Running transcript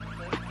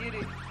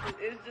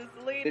just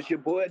leave. It's your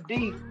boy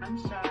D.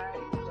 I'm Shar.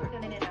 You're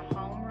tuning in a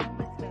homeroom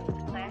with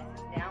Smooth. Class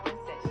is now in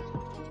session.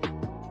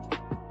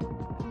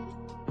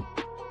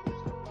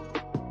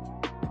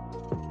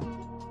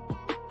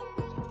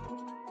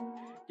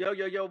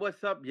 Yo,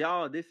 what's up,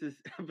 y'all? This is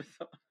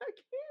episode.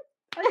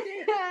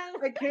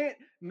 I can't.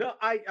 No,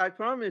 I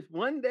promise.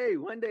 One day,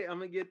 I'm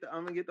gonna get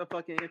the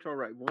fucking intro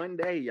right. One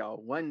day, y'all.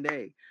 One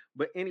day.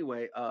 But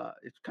anyway,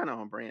 it's kind of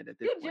on brand at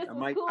this You point. just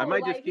was cool. I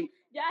might like, just keep.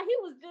 Yeah, he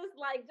was just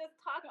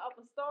talking up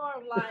a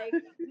storm. Like,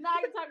 now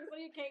you're talking so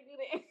you can't do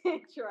the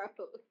intro. I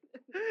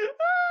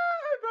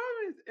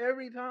promise.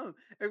 Every time,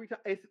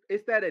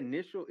 it's that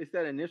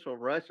initial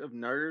rush of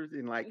nerves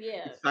and like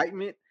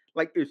excitement.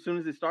 Like as soon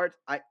as it starts,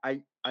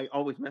 I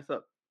always mess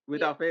up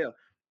without fail.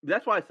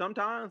 That's why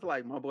sometimes,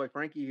 like my boy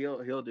Frankie,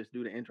 he'll just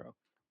do the intro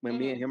when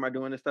me and him are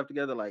doing this stuff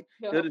together. Like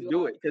he'll just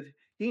do it because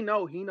he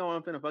know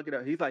I'm finna fuck it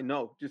up. He's like,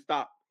 no, just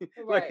stop.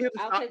 Right, like,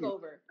 I'll take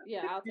over.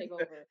 Yeah, I'll take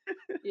over.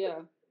 Yeah,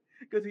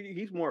 because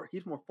he's more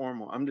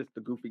formal. I'm just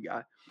the goofy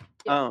guy.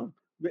 Yeah.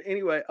 But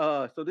anyway,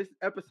 so this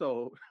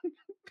episode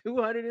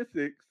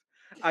 206,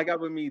 I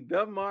got with me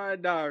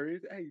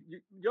TheMaraDiaries. Hey,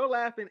 your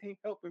laughing ain't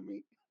helping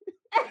me.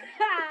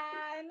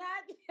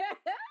 Not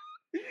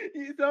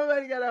yet.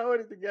 Somebody gotta hold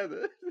it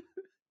together.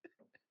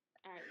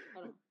 All right,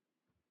 hold on.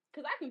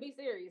 Cause I can be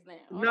serious now.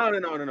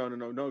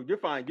 No. You're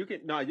fine. You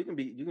can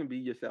be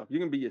yourself. You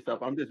can be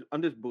yourself. Okay.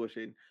 I'm just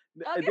bullshitting.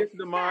 Okay. This is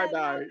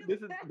TheMaraDiaries.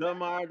 This is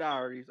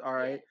TheMaraDiaries. All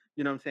right. Yeah.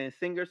 You know what I'm saying?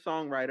 Singer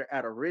songwriter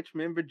out of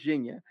Richmond,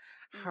 Virginia.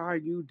 How are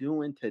you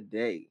doing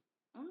today?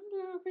 I'm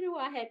doing pretty well.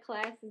 I had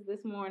classes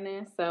this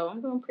morning, so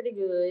I'm doing pretty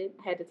good.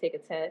 I had to take a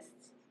test.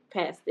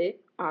 Passed it,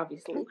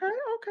 obviously. Okay.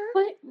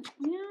 But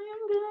yeah,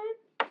 I'm good.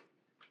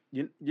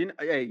 You know,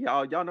 hey,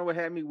 y'all know what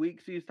had me weak?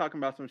 She was talking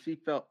about she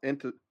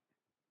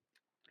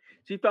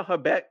felt her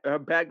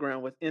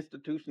background was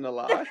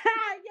institutionalized. Yeah, I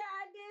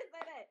did say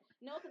that.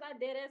 No, because I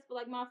did ask for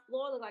like my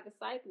floor looked like a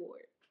psych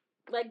ward.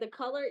 Like the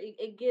color,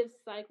 it gives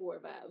psych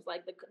ward vibes.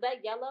 Like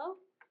that yellow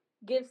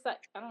gives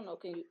psych. I don't know.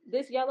 Can you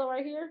this yellow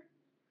right here?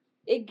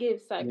 It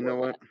gives psych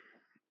ward vibes.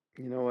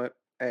 You know what?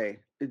 Hey,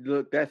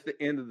 look, that's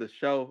the end of the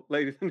show,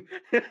 ladies.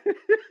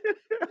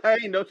 I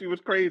didn't know she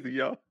was crazy,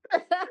 y'all.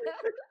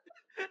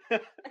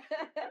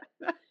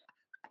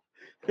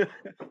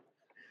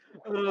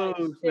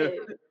 Oh shit.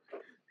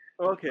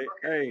 Okay,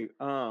 hey,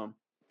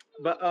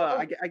 but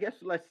I guess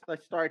let's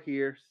start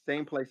here.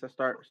 Same place I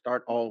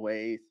start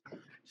always.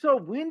 So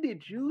when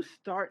did you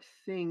start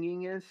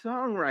singing and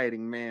songwriting,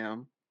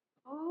 ma'am?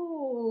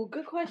 Oh,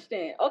 good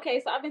question. Okay,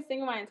 so I've been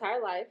singing my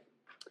entire life.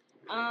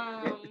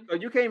 So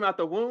you came out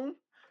the womb?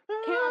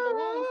 Came out the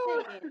womb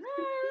singing.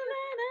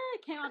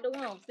 Came out the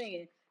womb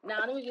singing. Now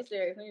let me be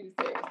serious.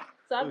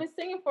 So I've been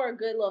singing for a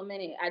good little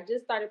minute. I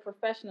just started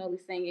professionally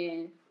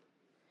singing,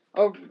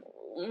 or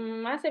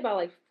I say about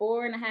like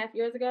 4.5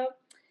 years ago.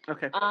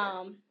 Okay.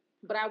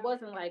 But I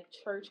wasn't like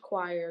church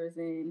choirs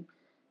and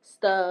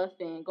stuff,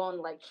 and going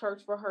to like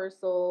church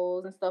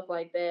rehearsals and stuff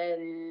like that,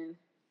 and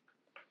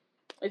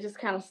it just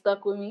kind of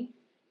stuck with me.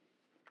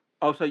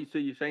 Oh, so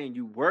you're saying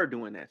you were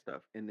doing that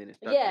stuff and then it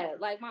stuck? Yeah,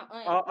 like my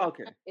aunt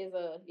is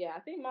I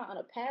think my aunt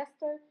a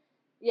pastor.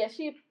 Yeah,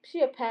 she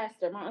a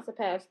pastor. My aunt's a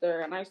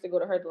pastor, and I used to go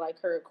to her to like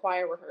her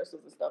choir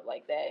rehearsals and stuff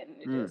like that,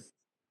 and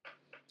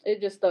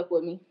it just stuck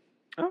with me.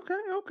 Okay.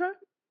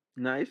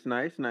 Nice.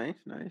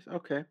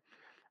 Okay.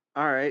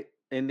 All right.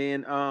 And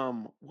then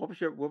what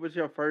was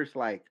your first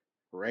like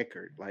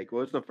record? Like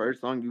what's the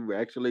first song you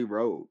actually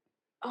wrote?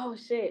 Oh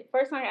shit.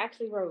 First song I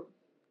actually wrote.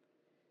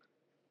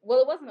 Well,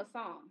 it wasn't a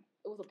song.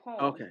 It was a poem.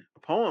 Okay. A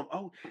poem.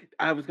 Oh,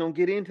 I was gonna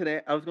get into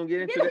that. But I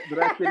get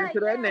into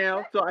that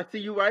now. So I see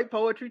you write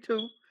poetry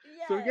too.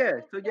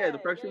 Yeah. So the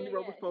first thing you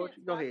wrote was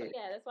poetry. Go ahead.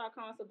 Yeah, that's why I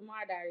call myself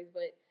TheMaraDiaries.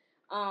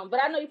 But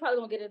I know you probably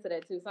gonna get into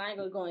that too, so I ain't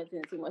gonna go into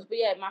it too much. But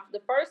yeah,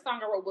 the first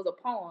song I wrote was a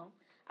poem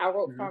I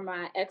wrote for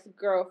my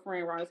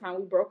ex-girlfriend around the time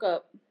we broke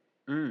up.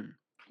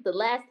 The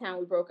last time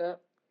we broke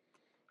up.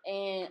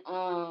 And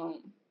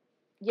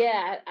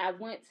yeah, I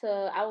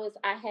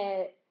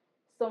had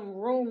some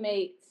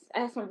roommates. I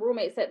had some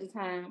roommates at the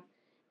time,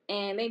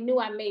 and they knew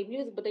I made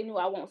music, but they knew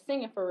I wasn't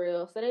singing for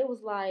real. So he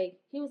was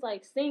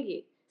like, sing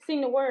it,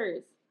 sing the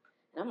words.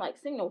 And I'm like,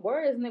 sing the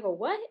words, nigga,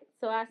 what?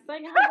 So I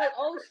sang it. I was like,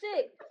 oh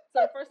shit.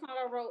 So the first song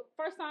I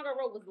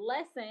wrote was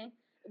Lesson,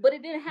 but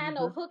it didn't have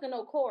no hook and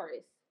no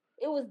chorus.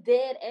 It was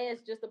dead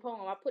ass just a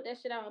poem. I put that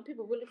shit out and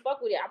people really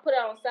fuck with it. I put it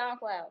on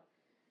SoundCloud.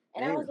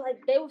 And I was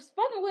like, they was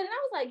fucking with it. And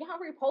I was like, y'all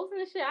reposting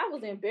this shit? I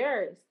was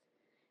embarrassed.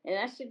 And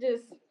that shit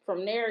just,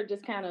 from there,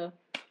 just kind of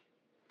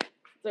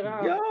took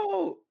off.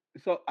 Yo!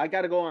 So I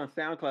got to go on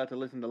SoundCloud to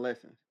listen to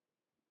Lessons.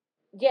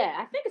 Yeah,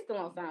 I think it's still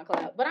on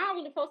SoundCloud. But I don't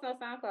really post on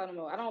SoundCloud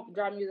anymore. I don't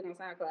drop music on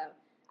SoundCloud.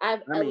 I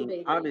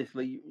mean,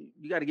 obviously,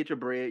 you got to get your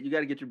bread. You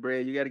got to get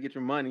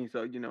your money.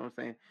 So, you know what I'm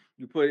saying?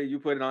 You put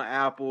it on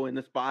Apple and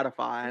the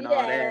Spotify and all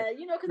that. Yeah,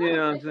 you know, because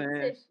I'm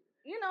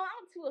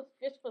too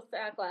official for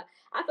SoundCloud.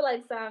 I feel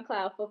like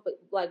SoundCloud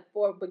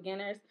for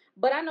beginners.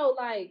 But I know,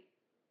 like,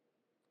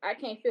 I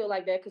can't feel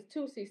like that because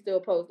Tusi still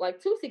posts.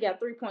 Like, Tusi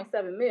got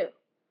 3.7 mil.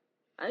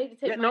 I need to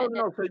take Yeah, my.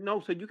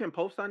 So you can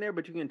post on there,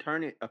 but you can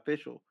turn it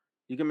official.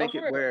 You can Oh, make for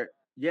it real? where,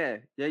 yeah,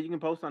 you can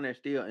post on there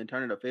still and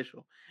turn it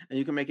official, and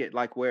you can make it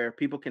like where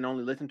people can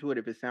only listen to it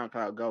if it's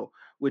SoundCloud Go,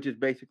 which is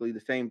basically the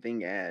same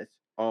thing as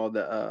all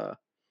the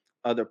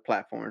other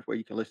platforms where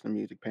you can listen to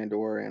music,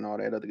 Pandora and all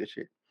that other good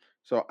shit.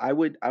 So I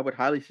would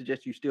highly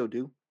suggest you still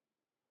do.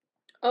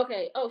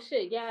 Okay. Oh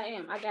shit. Yeah, I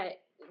am. I got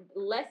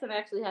Lesson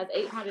actually has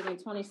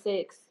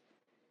 826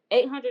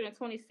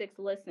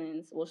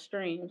 listens, well,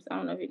 streams. I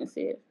don't know if you can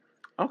see it.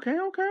 Okay.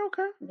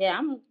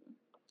 Yeah,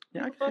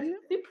 Yeah, I can see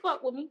it. people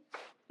fuck with me.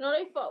 No,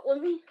 they fuck with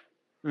me.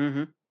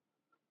 Mm-hmm.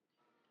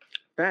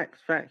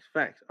 Facts.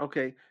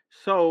 Okay.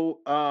 So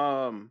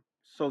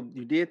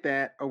you did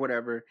that or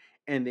whatever,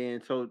 and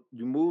then so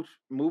you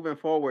moving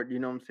forward, you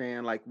know what I'm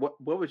saying? Like what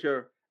was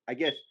your, I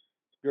guess,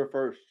 your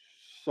first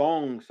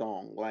song,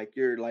 like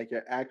your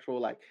actual,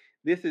 like,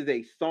 this is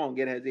a song,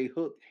 it has a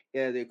hook, it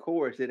has a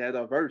chorus, it has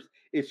a verse,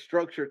 it's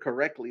structured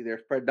correctly,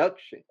 there's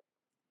production.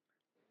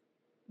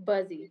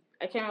 Buzzy.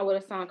 I came out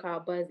with a song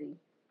called Buzzy.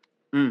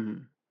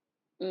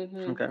 Mm-hmm.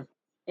 Mm-hmm. Okay.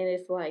 And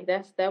it's like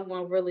that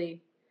one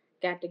really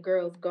got the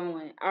girls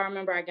going. I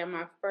remember I got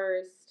my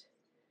first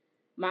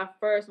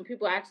when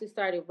people actually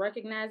started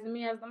recognizing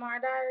me as the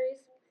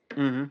TheMaraDiaries.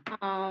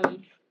 Mm-hmm.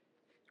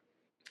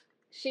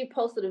 She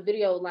posted a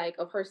video like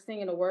of her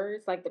singing the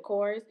words, like the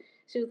chorus.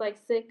 She was like,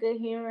 "Sick of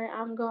hearing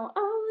I'm gonna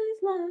always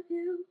love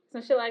you,"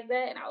 some shit like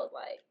that, and I was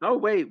like, Oh,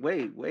 wait.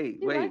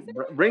 "She likes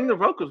it." Bring the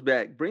vocals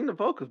back. Bring the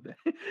vocals back.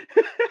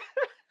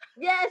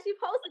 Yeah, she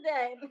posted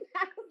that, and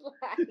I was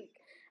like,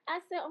 I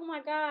said, "Oh my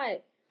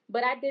god!"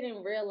 But I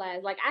didn't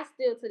realize, like, I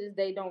still to this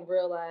day don't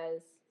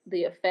realize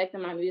the effect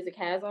that my music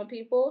has on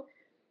people.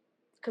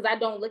 Cause I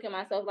don't look at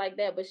myself like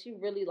that, but she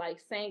really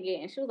like sang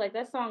it, and she was like,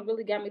 "That song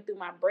really got me through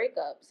my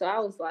breakup." So I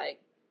was like,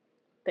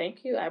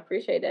 "Thank you, I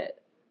appreciate that."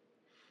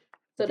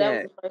 So that was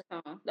Yeah. the first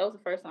song. That was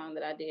the first song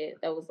that I did.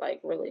 That was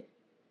like really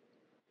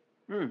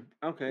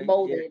Okay.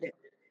 molded.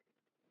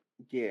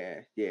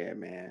 Yeah,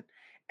 man.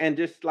 And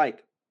just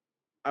like,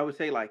 I would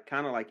say, like,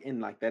 kind of like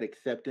in like that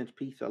acceptance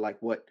piece of like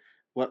what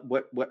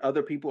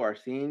other people are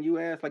seeing you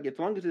as, like, as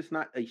long as it's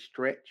not a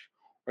stretch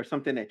or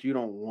something that you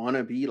don't want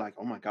to be, like,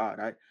 oh my god,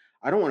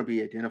 I don't want to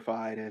be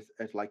identified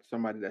as like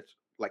somebody that's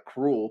like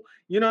cruel,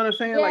 you know what I'm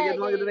saying? Like, as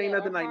long as it ain't Or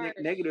nothing like harsh,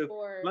 negative, as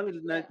or long as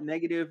it's yeah, not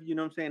negative, you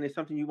know what I'm saying, it's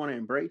something you want to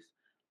embrace,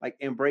 like,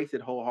 embrace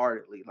it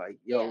wholeheartedly, like,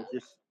 yeah, yo,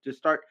 just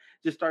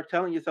start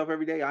telling yourself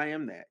every day, I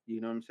am that, you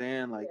know what I'm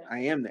saying, like, yeah. I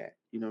am that,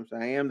 you know what I'm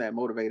saying, I am that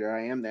motivator,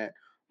 I am that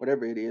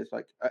whatever it is.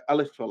 Like, I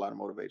listen to a lot of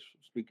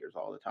motivational speakers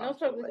all the No, time. it's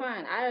So perfectly like,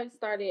 fine. I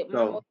started my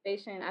so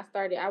motivation.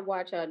 I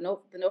watch the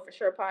Know for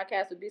Sure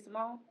podcast with B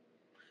Simone.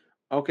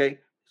 okay,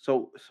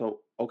 so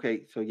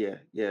yeah,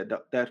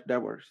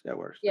 that works, that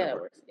works, Yeah, that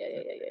that works. works. Yeah.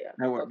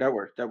 That works. Okay. That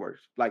works. That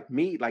works. Like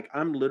me, like,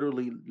 I'm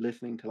literally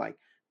listening to, like,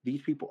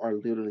 these people are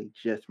literally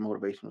just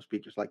motivational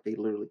speakers. Like, they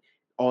literally,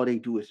 all they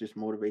do is just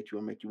motivate you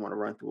and make you want to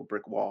run through a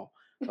brick wall.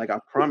 Like, I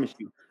promise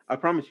you,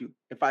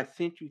 if I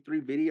sent you 3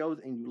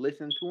 videos and you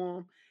listen to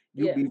them,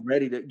 Yeah.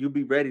 you'd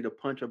be ready to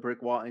punch a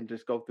brick wall and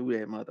just go through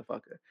that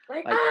motherfucker.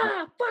 Like, Like,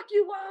 fuck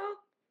you all.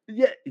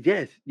 yeah,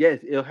 yes,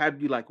 it'll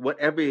have you, like,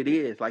 whatever it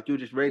is, like, you're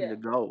just ready Yeah. to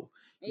go.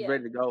 You're Yeah.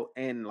 ready to go,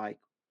 and, like,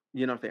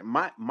 you know what I'm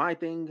saying. My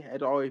thing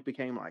has always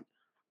became like,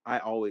 I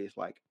always,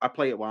 like, I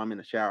play it while I'm in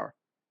the shower.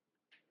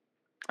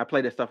 I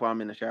play this stuff while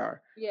I'm in the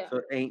shower. Yeah. So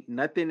it ain't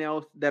nothing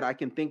else that I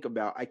can think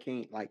about. I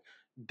can't, like,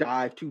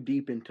 dive too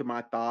deep into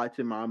my thoughts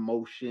and my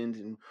emotions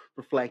and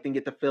reflect and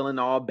get the feeling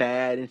all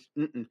bad.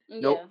 And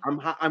nope,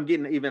 Yeah. I'm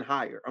getting even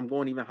higher. I'm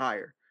going even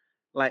higher.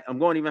 Like, I'm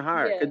going even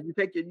higher Yeah.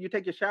 because you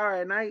take your shower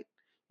at night.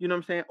 You know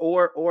what I'm saying?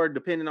 Or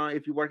depending on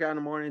if you work out in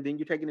the morning, then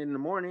you're taking it in the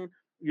morning.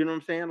 You know what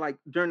I'm saying? Like,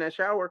 during that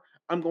shower,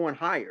 I'm going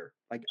higher.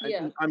 Like,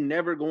 Yeah. I'm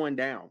never going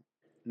down.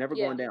 Never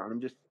Yeah. going down.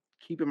 I'm just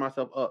keeping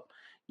myself up.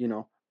 You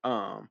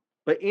know.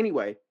 But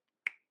anyway,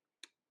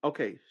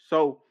 okay,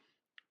 so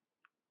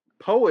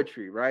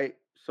poetry, right?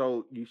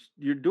 So you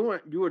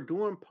were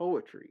doing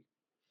poetry.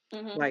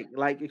 Mhm.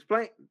 Like,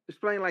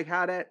 explain like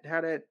how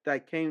that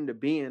like came to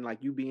being,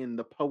 like, you being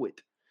the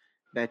poet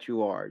that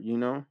you are, you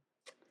know?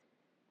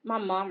 My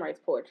mom writes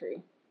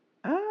poetry.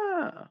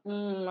 Ah.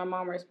 My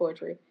mom writes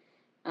poetry.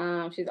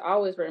 She's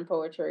always written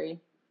poetry,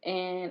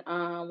 and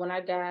when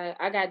I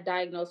got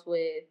diagnosed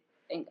with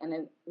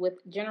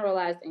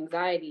generalized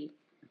anxiety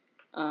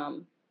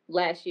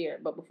last year,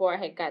 but before I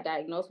had got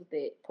diagnosed with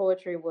it,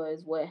 poetry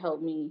was what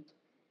helped me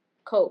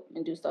cope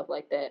and do stuff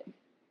like that.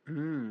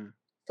 Mm.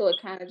 So it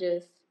kind of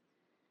just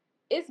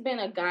it's been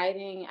a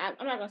guiding.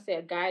 I'm not gonna say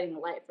a guiding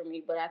light for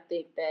me, but I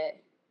think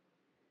that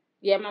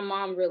yeah, my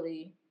mom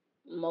really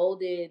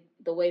molded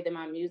the way that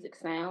my music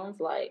sounds.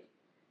 Like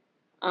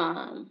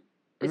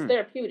it's Mm.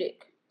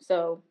 therapeutic.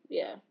 So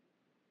yeah.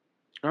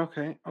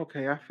 Okay,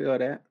 I feel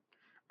that.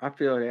 I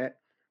feel that.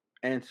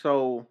 And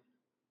so,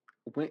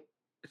 when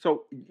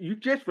so you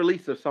just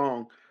released a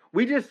song.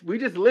 We just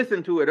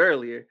listened to it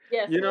earlier.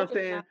 Yeah, You know what I'm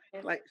smoking saying?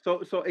 anonymous.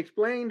 Like, so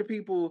explain to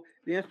people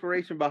the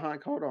inspiration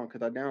behind, hold on,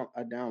 because I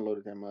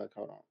downloaded that mug.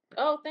 Hold on.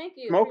 Oh, thank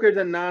you. Smokers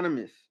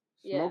Anonymous.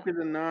 Yeah, Smokers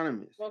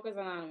Anonymous. Smokers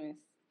Anonymous.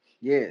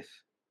 Yes.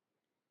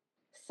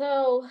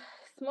 So,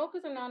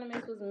 Smokers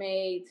Anonymous was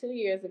made 2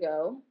 years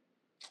ago.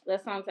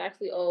 That song's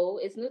actually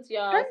old. It's new to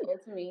y'all. It's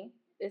old to me.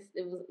 It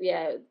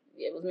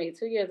was made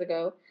 2 years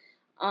ago.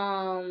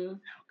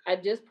 I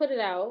just put it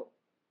out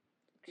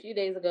a few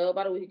days ago,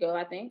 about a week ago,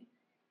 I think.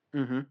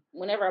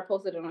 Whenever I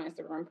posted it on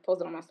Instagram,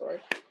 posted on my story,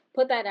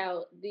 put that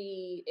out.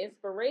 The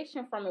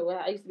inspiration from it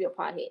was I used to be a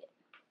pothead.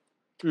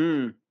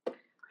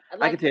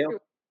 I can tell.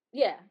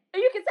 Yeah,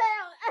 you can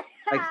tell.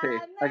 I can tell.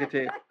 I can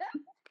tell.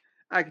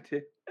 I can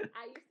tell.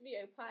 I used to be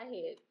a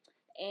pothead,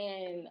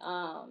 and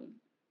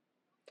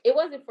it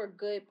wasn't for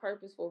good,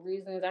 purposeful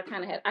reasons.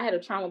 I had a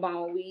trauma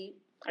bond with weed.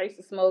 I used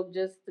to smoke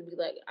just to be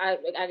like, I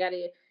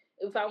gotta,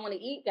 if I want to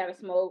eat, gotta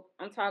smoke.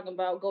 I'm talking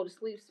about go to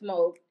sleep,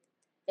 smoke,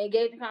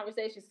 engage in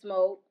conversation,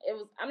 smoke.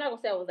 I'm not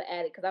gonna say I was an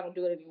addict because I don't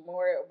do it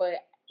anymore, but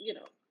you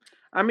know.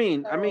 I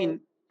mean,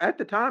 at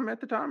the time,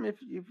 if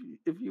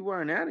you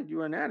were an addict, you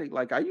were an addict.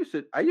 Like I used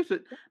to,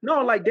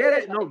 no, like dead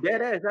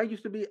ass. I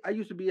used to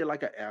be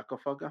like an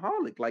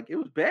alcoholic. Like it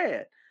was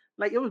bad.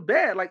 Like it was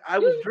bad. Like I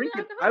was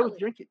drinking.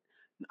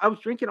 I was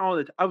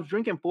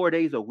drinking 4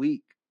 days a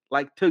week,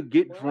 like to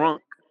get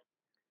drunk.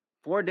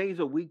 4 days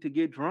a week to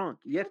get drunk.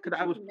 Yes, because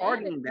I was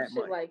partying that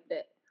much. Like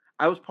that.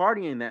 I was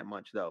partying that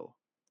much though.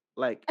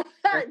 Like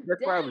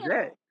that's where I was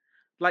at.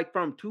 Like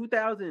from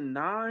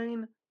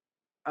 2009,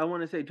 I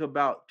want to say to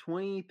about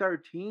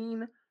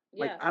 2013.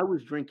 Like I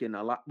was drinking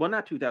a lot. Well,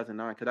 not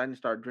 2009 because I didn't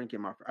start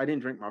drinking I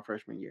didn't drink my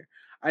freshman year.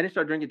 I didn't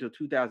start drinking until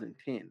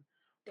 2010.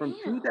 From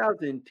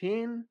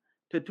 2010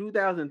 to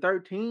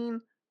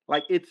 2013,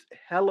 like it's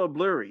hella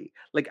blurry.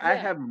 Like I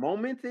have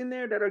moments in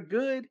there that are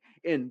good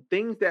and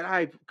things that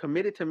I've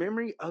committed to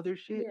memory. Other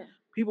shit,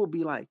 people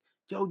be like,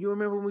 "Yo, you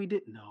remember when we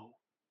did?" No.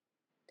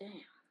 Damn.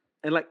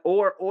 And like,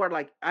 or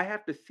like, I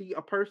have to see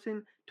a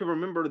person to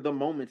remember the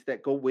moments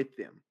that go with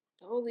them.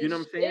 Holy you know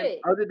what I'm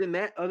saying? Other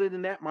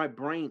than that, my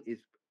brain is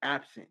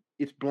absent.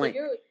 It's blank.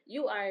 So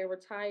you are a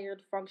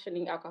retired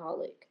functioning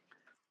alcoholic.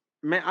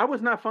 Man, I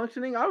was not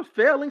functioning. I was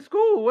failing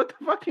school. What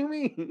the fuck you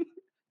mean?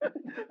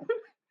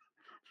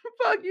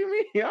 Fuck you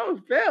mean? I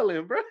was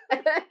failing, bro.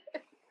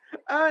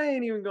 I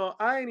ain't even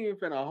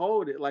finna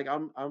hold it. Like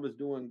I was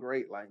doing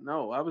great. Like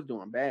no, I was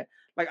doing bad.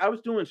 Like I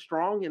was doing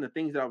strong in the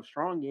things that I was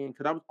strong in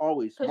because I was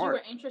always smart. Because you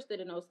were interested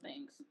in those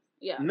things.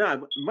 Yeah. No,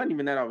 it wasn't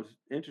even that I was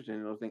interested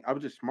in those things. I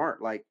was just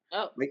smart. Like,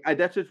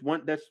 that's just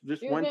one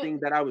thing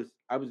that I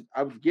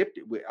was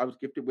gifted with. I was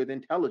gifted with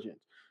intelligence.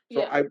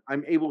 So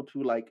I'm able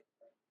to like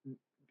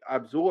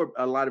absorb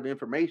a lot of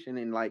information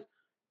and like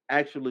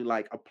actually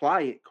like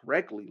apply it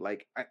correctly.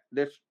 Like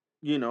that's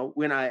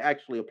when I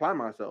actually apply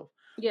myself.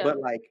 Yeah. But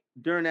like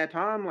during that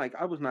time, like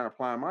I was not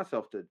applying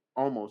myself to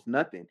almost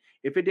nothing.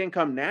 If it didn't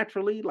come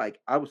naturally, like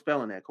I was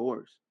failing that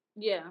course.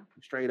 Yeah.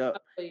 Straight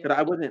up. Because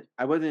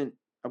I wasn't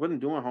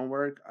doing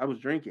homework. I was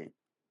drinking.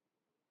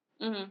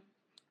 Mm-hmm.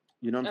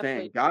 You know what I'm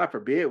saying? God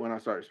forbid when I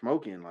started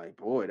smoking. Like,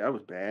 boy, that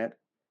was bad.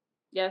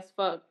 Yes,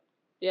 fuck.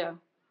 Yeah.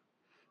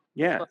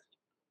 Yeah.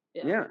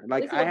 Yeah.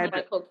 Like I had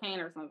like cocaine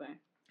or something.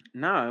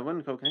 No, it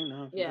wasn't cocaine.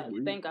 No. Yeah.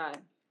 Thank God.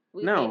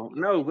 No.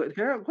 But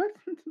girl,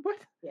 what?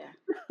 Yeah.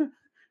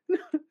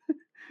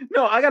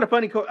 No, I got a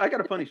funny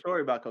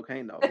story about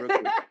cocaine though. Real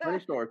quick. Funny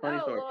story.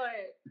 Lord.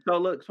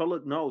 So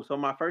look. No. So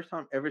my first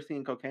time ever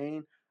seeing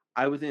cocaine,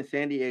 I was in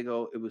San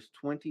Diego. It was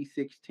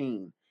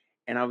 2016,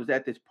 and I was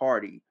at this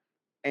party,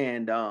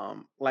 and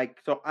like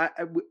so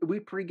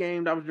we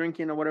pre-gamed. I was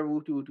drinking or whatever.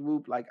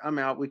 Whoop. Like I'm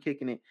out. We're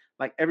kicking it.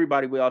 Like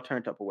everybody, we all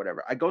turned up or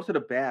whatever. I go to the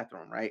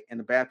bathroom, right, and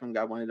the bathroom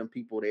got one of them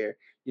people there.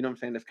 You know what I'm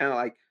saying? That's kind of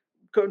like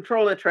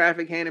controlling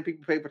traffic, handing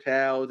people paper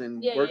towels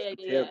and works for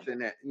tips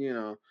and that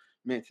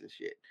mints and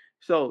shit.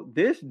 So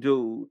this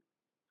dude,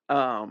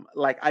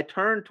 like I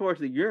turn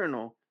towards the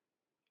urinal,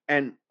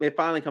 and it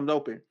finally comes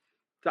open.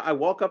 So I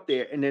walk up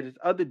there, and there's this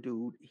other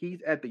dude.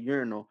 He's at the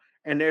urinal,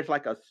 and there's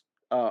like a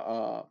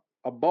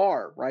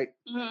bar, right?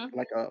 Mm-hmm.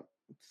 Like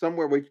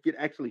somewhere where you can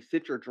actually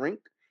sit your drink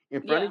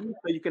in front of you,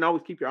 so you can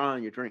always keep your eye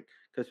on your drink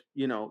because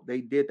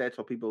they did that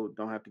so people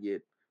don't have to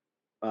get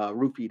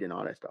roofied and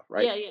all that stuff,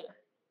 right? Yeah.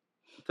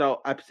 So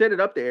I set it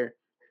up there,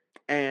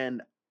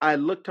 and I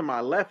look to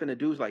my left, and the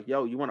dude's like,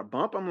 "Yo, you want a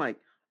bump?" I'm like,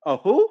 "Oh,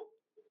 who?"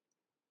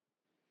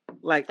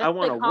 Like, I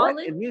want a what?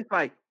 And he's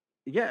like,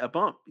 "Yeah, a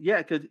bump."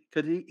 Yeah, because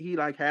he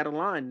like had a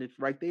line that's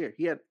right there.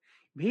 He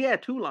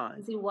had 2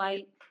 lines. Is he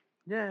white?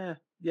 Yeah.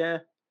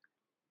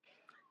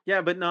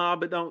 But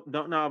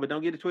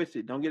don't get it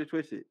twisted. Don't get it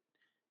twisted.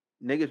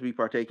 Niggas be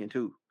partaking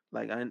too.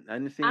 Like I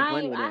didn't see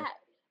plenty of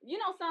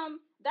them.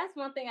 That's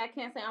one thing I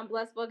can't say I'm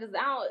blessed for because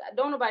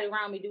don't nobody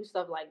around me do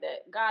stuff like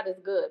that. God is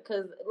good.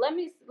 Cause let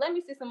me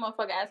see some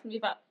motherfucker ask me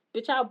about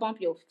bitch, I'll bump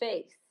your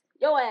face.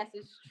 Your ass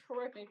is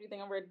tripping if you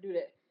think I'm ready to do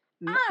that.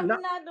 I'm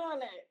not doing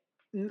that.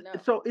 No.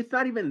 So it's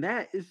not even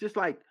that. It's just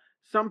like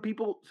some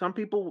people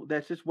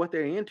that's just what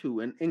they're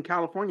into. And in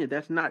California,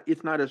 it's not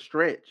a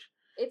stretch.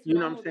 It's you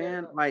know what I'm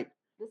saying? Like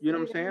you know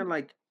what I'm saying?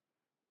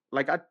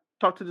 Like I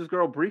talked to this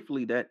girl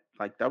briefly that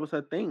like that was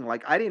her thing.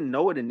 Like I didn't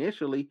know it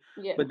initially,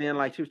 but then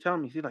like she was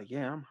telling me, she's like,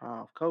 "Yeah, I'm high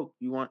off coke.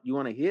 You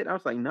want a hit?" I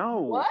was like, "No."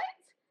 What?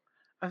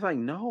 I was like,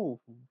 "No."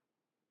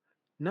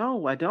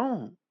 No, I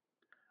don't.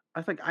 I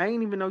was like, I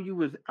didn't even know you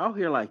was out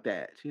here like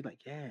that. She's like,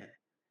 yeah.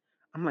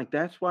 I'm like,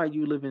 that's why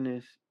you live in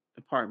this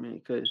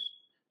apartment, because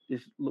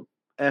this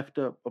effed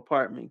up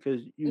apartment,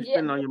 because you Yeah,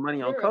 spend all your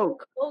money on you're a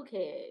coke.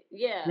 cokehead.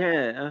 Yeah.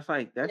 Yeah, and I was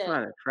like, that's Yeah.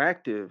 not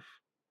attractive.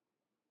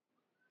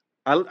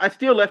 I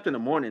still left in the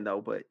morning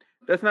though, but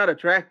that's not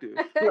attractive.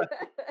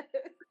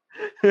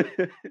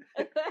 I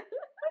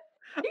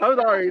was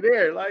already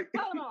there. Like,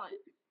 hold on,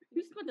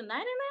 you spent the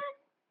night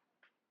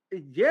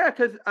yeah,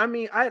 because I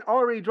mean, I had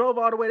already drove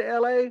all the way to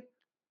LA.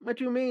 What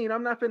you mean?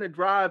 I'm not finna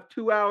drive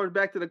 2 hours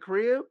back to the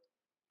crib. in there?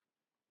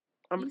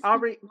 I'm You spent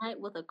already, the night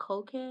with a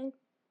cokehead?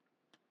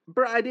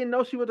 bro. I didn't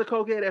know she was a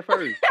cokehead at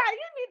first. You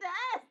need to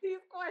ask these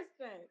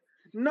questions.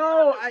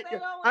 No, I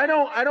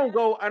don't Like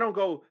go. I don't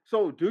go.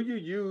 So, do you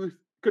use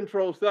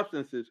controlled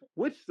substances?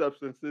 Which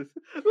substances?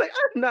 Like,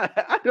 I'm not.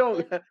 I don't.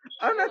 Listen,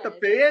 I'm not the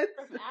listen,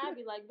 feds. I'd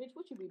be like, bitch,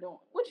 what you be doing?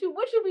 What you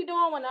be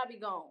doing when I be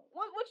gone?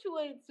 What you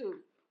into?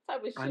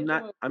 Type of shit you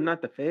want to I'm do?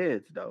 not the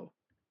feds though.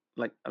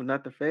 Like, I'm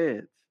not the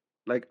feds.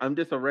 Like, I'm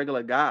just a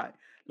regular guy.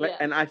 Like, Yeah.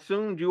 and I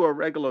assumed you were a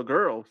regular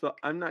girl, so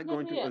I'm not Yeah,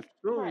 going to yeah. Right.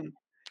 assume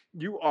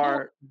you No,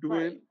 are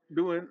right.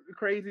 doing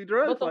crazy But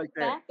drugs the like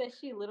that. fact that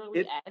she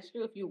literally It asked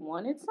you if you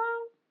wanted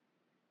some,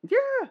 Yeah,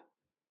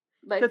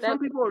 like because that was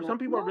some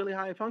people are normal. really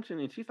high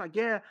functioning. She's like,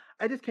 yeah,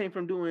 I just came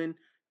from doing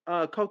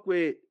coke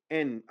with,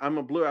 and I'm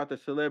gonna blur out the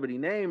celebrity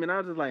name, and I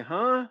was just like,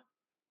 huh?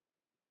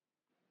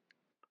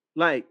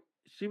 Like,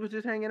 she was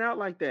just hanging out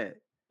like that.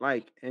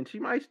 Like, and she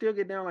might still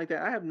get down like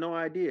that. I have no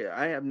idea.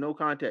 I have no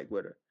contact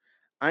with her.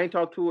 I ain't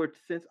talked to her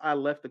since I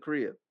left the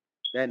crib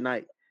that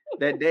night,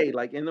 that day.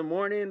 Like, in the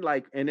morning,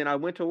 like, and then I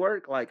went to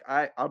work. Like,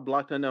 I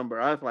blocked her number.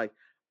 I was like,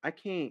 I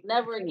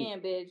Never can't. again,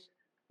 bitch.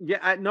 Yeah,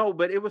 I know,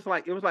 but it was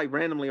like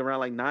randomly around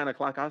like 9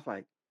 o'clock. I was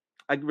like,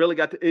 I really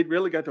got to it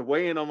really got to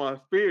weigh in on my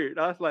spirit.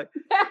 I was like,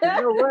 you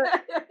know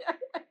what?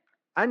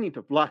 I need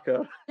to block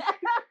her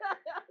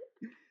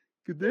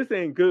because this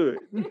ain't good.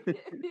 He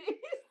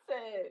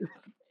said,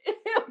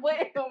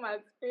 wait on my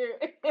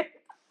spirit.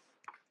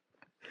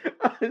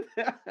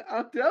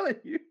 I'm telling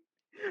you.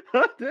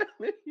 I'm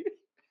telling you.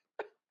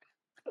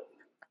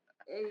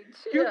 Hey,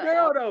 chill Cute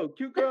girl out. though.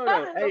 Cute girl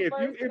though. Hey, The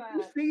first if you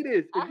time see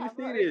this, I have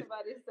heard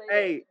somebody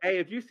say that. hey,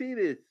 if you see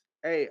this,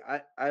 hey,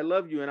 I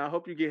love you and I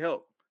hope you get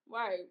help.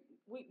 Right.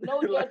 We no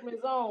Like,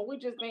 judgment zone. We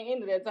just ain't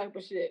into that type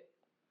of shit.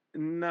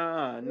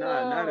 nah,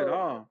 not at No.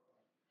 all.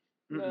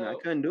 I No.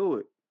 couldn't do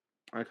it.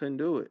 I couldn't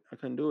do it. I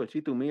couldn't do it.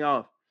 She threw me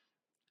off.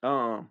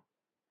 Um,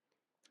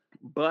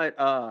 but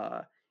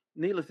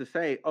needless to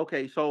say,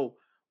 okay, so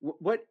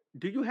what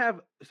do you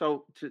have?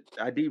 So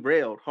I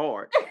derailed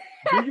hard.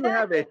 Do you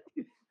have a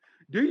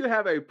do you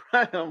have a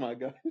oh my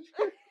gosh.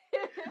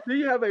 Do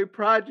you have a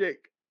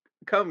project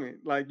coming?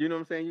 Like, you know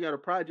what I'm saying? You got a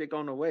project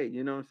on the way.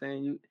 You know what I'm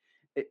saying?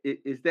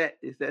 Is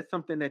that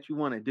something that you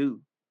want to do?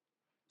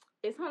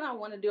 It's something I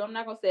want to do. I'm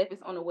not gonna say if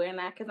it's on the way or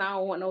not, because I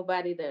don't want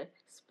nobody to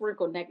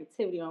sprinkle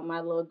negativity on my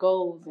little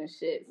goals and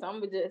shit. So I'm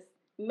gonna just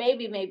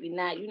maybe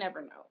not. You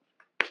never know.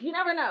 You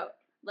never know.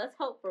 Let's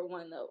hope for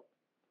one though.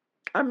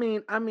 I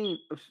mean,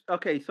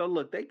 okay. So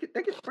look, they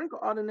can sprinkle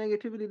all the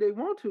negativity they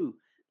want to.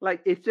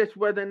 Like, it's just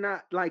whether or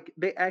not, like,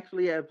 they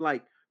actually have,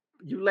 like,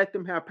 you let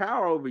them have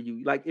power over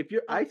you. Like, if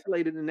you're Okay.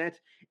 isolated and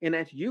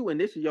that's you and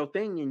this is your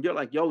thing and you're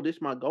like, yo, this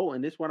is my goal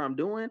and this is what I'm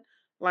doing.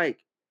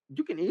 Like,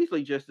 you can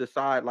easily just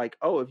decide, like,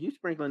 oh, if you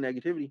sprinkling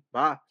negativity,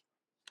 bye,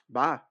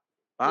 bye,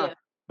 bye, Yeah.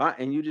 bye,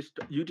 and you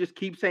just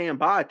keep saying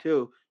bye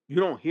till you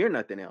don't hear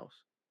nothing else,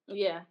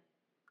 Yeah.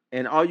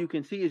 and all you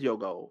can see is your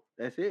goal.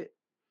 That's it.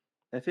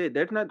 That's it. I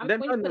mean, when you put it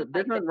There's like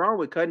that, nothing wrong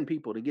with cutting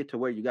people to get to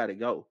where you got to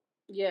go.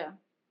 yeah.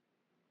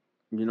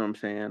 You know what I'm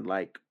saying?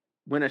 Like,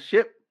 when a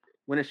ship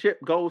when a ship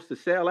goes to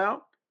sail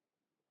out,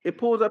 it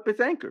pulls up its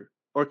anchor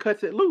or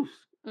cuts it loose.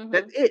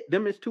 That's Mhm. it.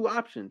 Them is two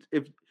options.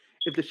 If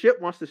the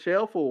ship wants to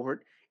sail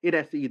forward, it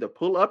has to either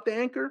pull up the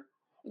anchor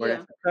or it has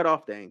Yeah. to cut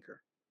off the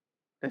anchor.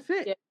 That's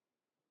it. Yeah.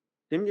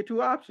 Them your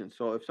two options.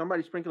 So if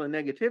somebody's sprinkling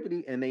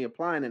negativity and they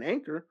applying an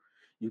anchor,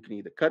 you can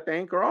either cut the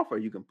anchor off or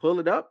you can pull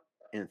it up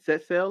and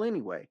set sail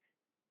anyway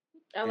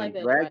I like and that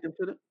advice. drag them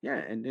to the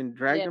and then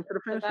drag Yeah, them to the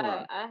because finish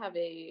line.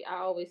 I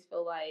always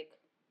feel like,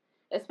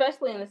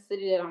 especially in the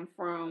city that I'm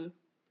from,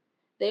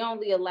 they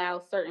only allow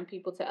certain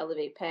people to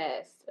elevate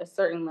past a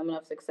certain limit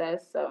of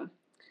success. So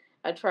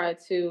I try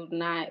to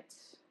not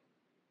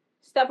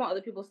step on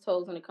other people's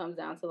toes when it comes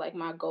down to like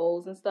my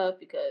goals and stuff,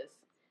 because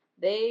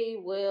they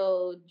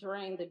will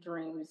drain the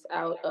dreams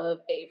out of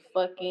a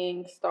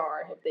fucking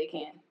star if they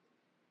can.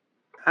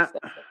 I, So,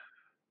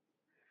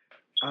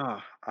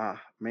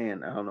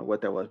 man, I don't know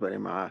what that was, but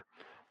in my eye.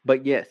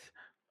 But yes,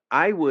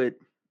 I would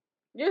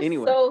you're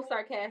anyway. so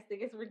sarcastic.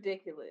 It's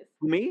ridiculous.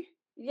 Me?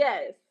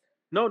 Yes.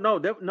 No,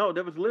 there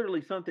was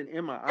literally something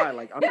in my eye.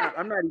 Like,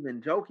 I'm not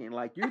even joking.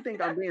 Like, you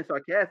think I'm being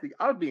sarcastic?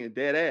 I was being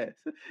dead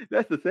ass.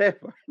 That's the sad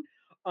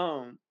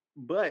part.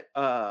 But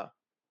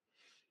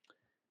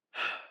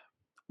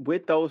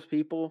with those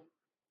people,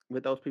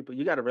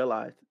 you got to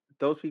realize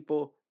those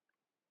people,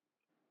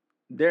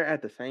 they're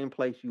at the same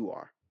place you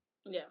are,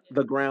 Yeah.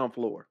 the ground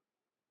floor.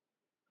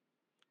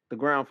 the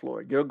ground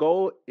floor. Your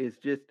goal is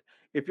just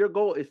if your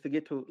goal is to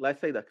get to,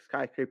 let's say the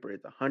skyscraper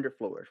is 100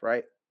 floors,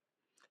 right?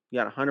 You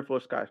got a 100-floor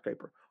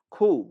skyscraper.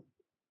 Cool.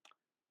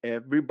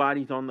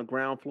 Everybody's on the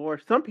ground floor.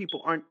 Some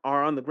people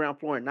are on the ground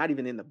floor and not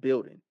even in the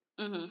building.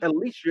 At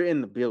least you're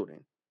in the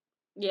building.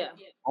 Yeah.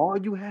 All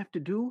you have to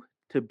do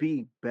to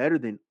be better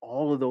than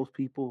all of those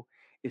people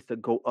is to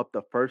go up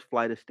the first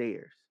flight of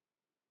stairs.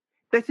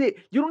 That's it.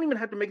 You don't even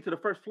have to make it to the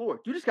first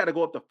floor. You just got to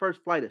go up the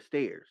first flight of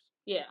stairs.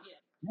 Yeah.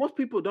 Most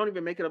people don't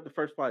even make it up the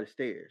first flight of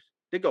stairs.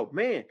 They go,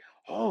 man,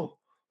 oh,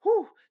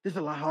 whew, this is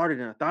a lot harder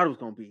than I thought it was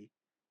going to be.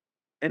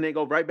 And they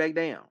go right back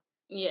down.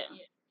 Yeah.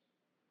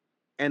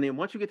 And then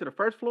once you get to the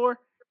first floor,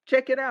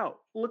 check it out.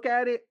 Look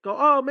at it. Go,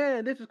 oh,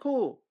 man, this is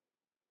cool.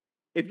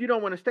 If you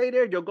don't want to stay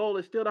there, your goal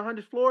is still the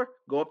 100th floor,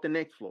 go up the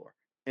next floor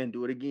and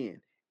do it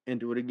again and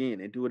do it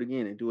again and do it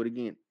again and do it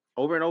again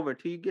over and over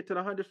until you get to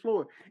the 100th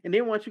floor. And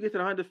then once you get to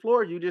the 100th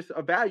floor, you just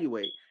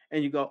evaluate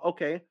and you go,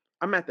 okay,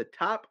 I'm at the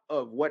top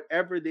of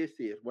whatever this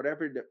is,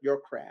 whatever your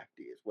craft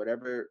is,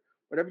 whatever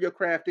your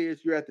craft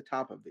is, you're at the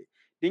top of it.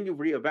 Then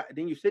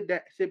you sit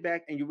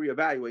back and you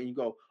reevaluate and you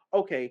go,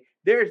 okay,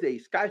 there's a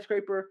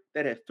skyscraper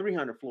that has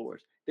 300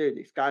 floors. There's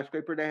a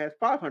skyscraper that has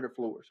 500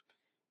 floors.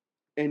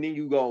 And then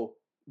you go,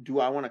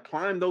 do I want to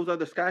climb those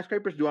other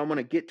skyscrapers? Do I want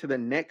to get to the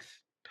next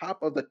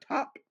top of the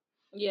top?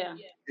 Yeah.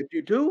 If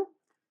you do,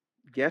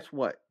 guess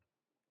what?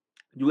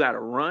 You got to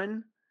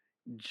run,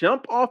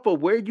 jump off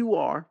of where you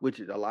are, which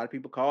is a lot of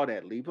people call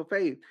that leap of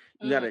faith.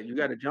 You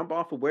gotta jump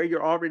off of where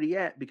you're already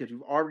at because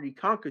you've already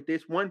conquered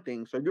this one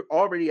thing. So you're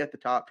already at the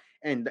top,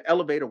 and the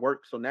elevator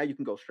works. So now you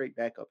can go straight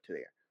back up to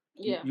there.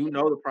 Yeah. You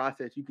know the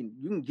process. You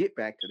can get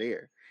back to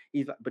there.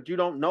 He's like, but you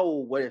don't know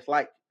what it's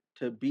like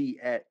to be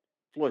at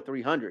floor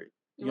 300.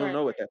 You don't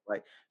know what that's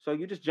like. So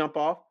you just jump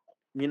off.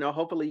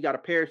 Hopefully you got a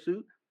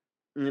parachute.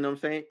 You know what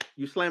I'm saying?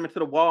 You slam into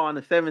the wall on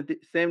the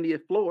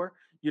 70th floor.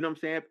 You know what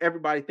I'm saying?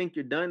 Everybody think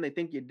you're done. They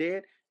think you're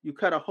dead. You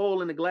cut a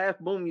hole in the glass.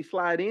 Boom, you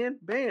slide in.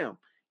 Bam.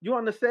 You're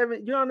on the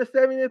 70th floor. On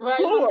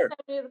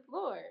the 70th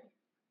floor.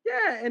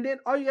 Yeah, and then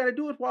all you got to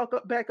do is walk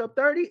back up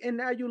 30, and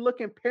now you're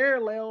looking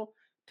parallel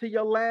to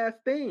your last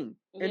thing.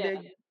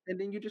 And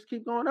then you just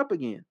keep going up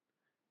again.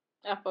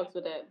 I fucks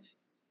with that.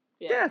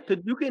 Yeah,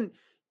 because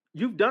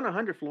you've done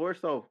 100 floors,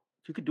 so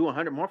you could do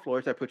 100 more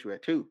floors. That puts you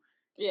at 2.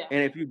 Yeah.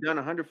 And if you've done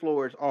 100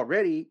 floors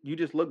already, you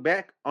just look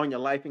back on your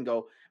life and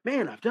go,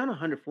 man, I've done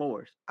 100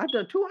 floors. I've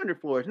done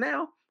 200 floors.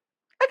 Now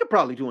I could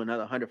probably do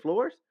another 100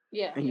 floors.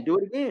 Yeah. And you do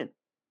it again.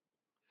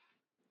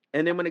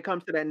 And then when it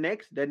comes to that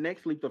next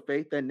leap of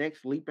faith, that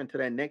next leap into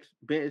that next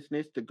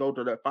business to go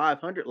to the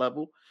 500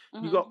 level,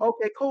 you go,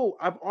 okay, cool.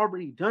 I've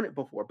already done it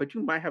before, but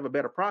you might have a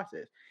better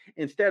process.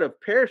 Instead of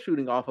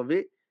parachuting off of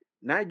it,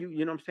 now you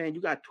know what I'm saying?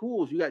 You got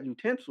tools, you got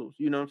utensils,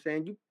 you know what I'm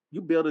saying?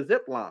 You build a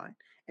zip line,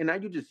 and now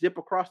you just zip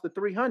across the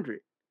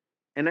 300.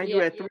 And now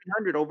you're at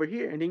 300 over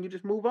here, and then you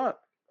just move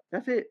up.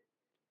 That's it.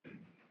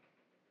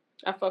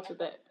 I fucks with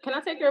that. Can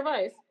I take your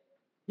advice?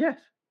 Yes.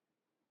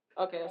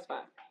 Okay, that's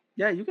fine.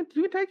 Yeah, you can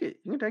take it.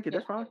 You can take it.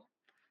 That's fine.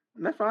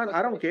 That's fine.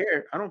 I don't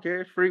care. I don't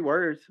care. It's free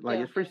words. Like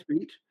it's free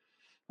speech.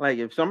 Like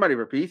if somebody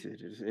repeats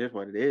it, it is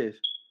what it is.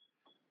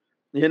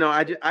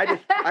 I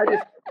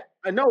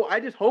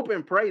just hope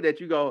and pray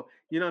that you go,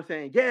 you know what I'm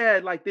saying? Yeah,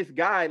 like this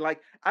guy,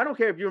 like I don't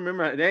care if you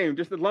remember her name,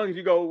 just as long as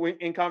you go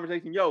in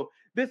conversation, yo,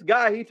 this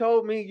guy, he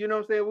told me, you know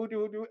what I'm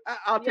saying?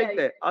 I'll take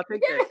that. I'll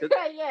take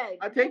that.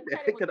 I'll take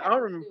that because I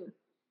don't remember.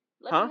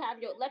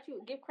 Let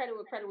you give credit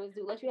where credit was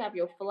due. Let you have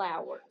your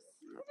flowers.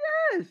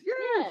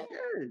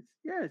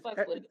 Yes.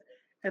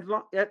 As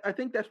long, I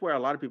think that's where a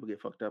lot of people get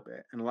fucked up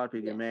at, and a lot of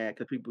people get mad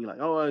because people be like,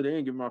 "Oh, they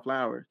didn't give me my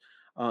flowers,"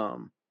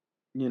 and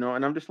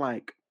I'm just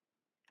like,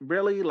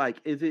 really,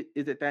 like, is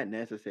it that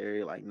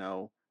necessary? Like,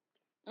 no,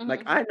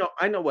 like I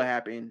know what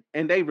happened,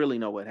 and they really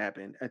know what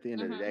happened at the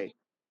end of the day,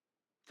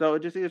 so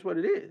it just is what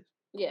it is.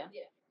 Yeah.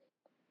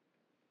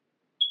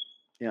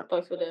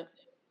 Fucks with it.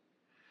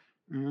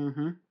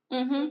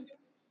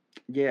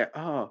 Yeah.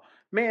 Oh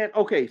man.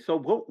 Okay. So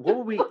what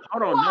were we?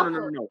 Hold on.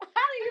 No.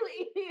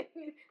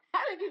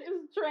 How did you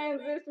just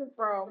transition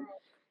from?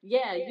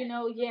 Yeah.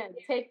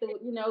 Take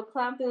the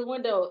climb through the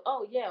window.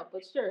 Oh yeah,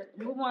 but sure.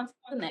 Move on to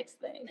the next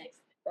thing.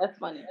 That's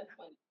funny.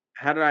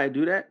 How did I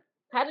do that?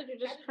 How did you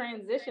just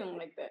transition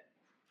like that?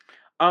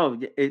 Oh,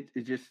 it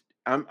just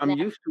I'm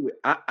used to it.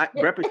 I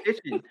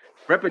repetition.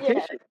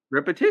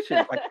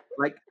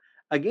 Like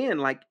again,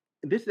 like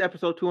this is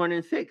episode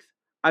 206.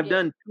 I've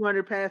done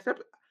 200 past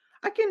episodes.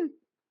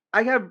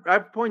 I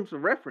have points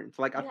of reference.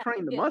 Like I've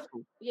trained the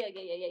muscle. Yeah.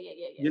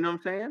 You know what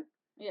I'm saying?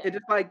 Yeah. It's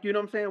just like, you know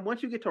what I'm saying?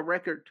 Once you get to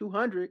record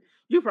 200,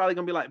 you're probably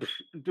gonna be like,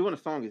 doing a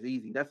song is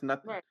easy. That's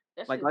nothing. Right.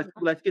 Like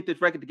let's get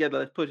this record together.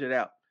 Let's push it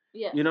out.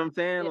 Yeah. You know what I'm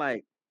saying?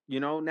 Like,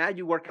 now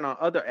you're working on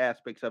other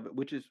aspects of it,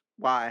 which is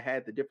why I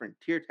had the different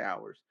tier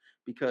towers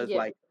because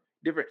like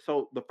different.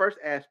 So the first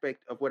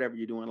aspect of whatever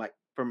you're doing, like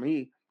for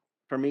me,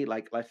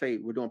 like let's say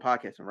we're doing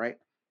podcasting, right?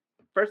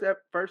 First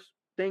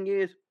thing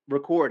is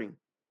recording.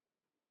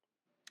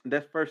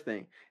 That's first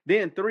thing.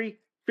 Then 3,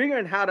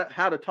 figuring how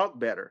to talk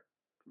better.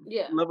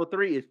 Yeah. Level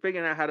 3 is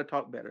figuring out how to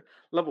talk better.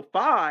 Level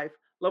 5,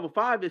 Level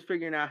 5 is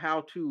figuring out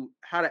how to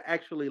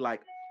actually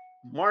like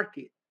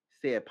market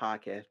said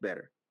podcast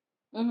better.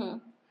 Mm-hmm.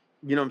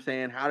 You know what I'm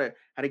saying? How to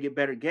get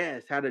better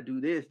guests, how to do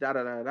this, da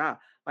da da da,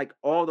 like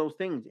all those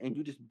things, and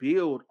you just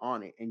build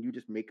on it, and you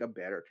just make a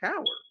better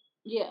tower.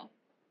 Yeah,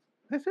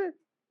 that's it.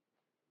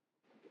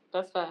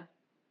 That's fine.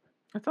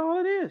 That's all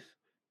it is.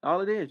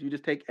 All it is. You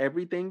just take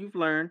everything you've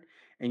learned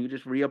and you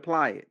just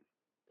reapply it,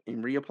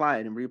 and reapply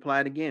it, and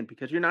reapply it again,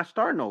 because you're not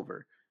starting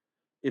over.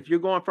 If you're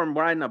going from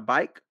riding a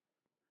bike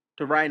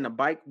to riding a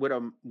bike with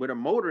a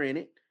motor in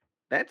it,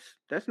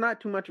 that's not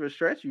too much of a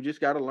stress. You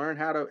just got to learn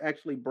how to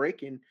actually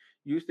brake and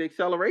use the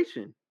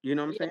acceleration. You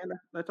know what I'm saying?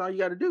 That's all you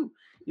got to do.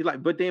 You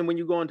like, but then when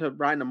you go into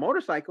riding a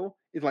motorcycle,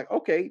 it's like,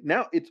 okay,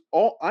 now it's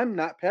all, I'm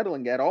not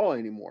pedaling at all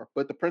anymore.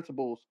 But the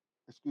principles,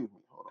 excuse me,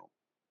 hold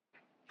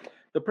on.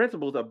 The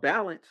principles of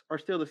balance are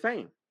still the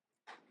same.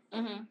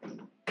 Mm-hmm.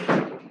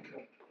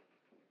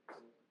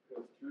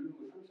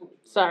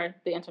 Sorry,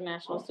 the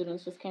international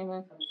students just came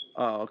in.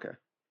 Oh, okay.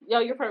 Yo,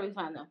 you're perfectly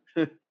fine though.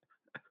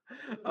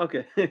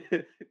 Okay.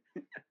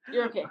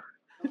 You're okay.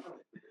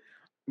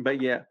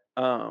 But yeah,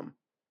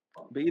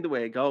 but either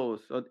way it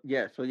goes. So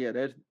yeah,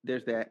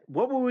 there's that.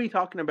 What were we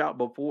talking about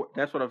before?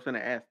 That's what I was gonna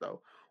ask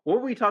though. What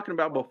were we talking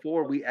about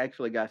before we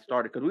actually got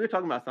started? Because we were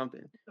talking about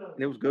something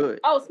and it was good.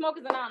 Oh,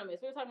 Smokers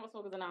Anonymous. We were talking about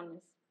Smokers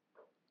Anonymous.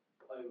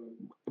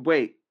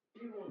 Wait.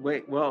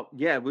 Well,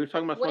 yeah, we were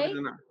talking about Smokers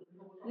Anonymous.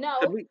 No,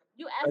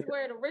 you asked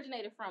where it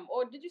originated from,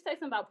 or did you say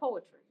something about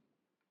poetry?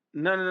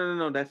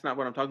 No. That's not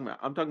what I'm talking about.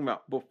 I'm talking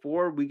about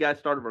before we got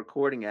started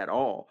recording at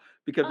all.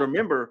 Because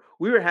remember,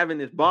 we were having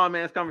this bomb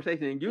ass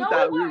conversation, and you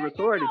thought we were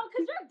recording. No,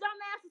 because your dumb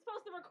ass was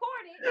supposed to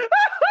record it. You sat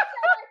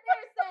right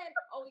there and said,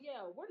 "Oh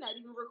yeah, we're not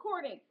even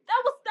recording."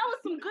 That was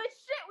some good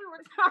shit we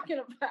were talking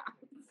about.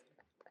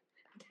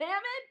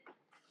 Damn it!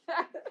 The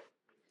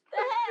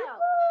hell?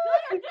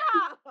 Do your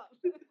job.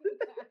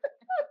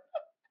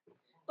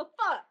 The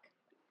fuck?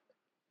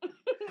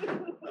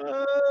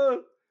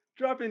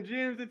 Dropping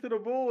gems into the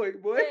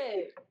void, boy.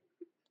 Yeah.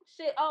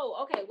 Shit.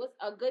 Oh, okay. What's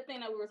a good thing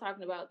that we were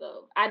talking about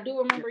though? I do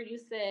remember you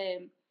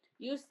said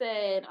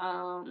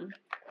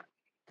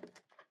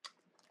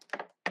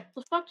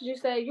the fuck did you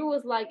say? You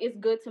was like, it's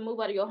good to move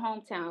out of your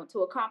hometown to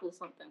accomplish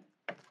something.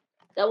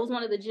 That was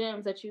one of the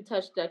gems that you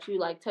touched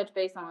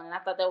base on, and I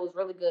thought that was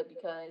really good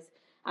because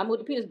I moved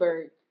to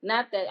Petersburg.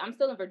 Not that I'm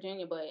still in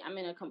Virginia, but I'm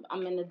in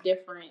a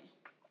different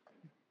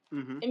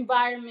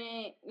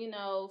environment,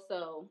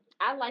 So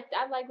I like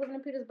living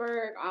in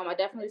Petersburg. I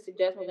definitely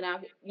suggest moving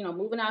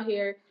out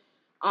here.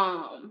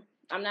 I'm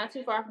not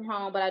too far from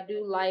home, but I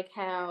do like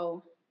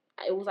how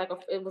it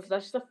was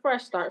just a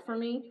fresh start for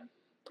me.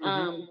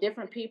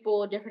 Different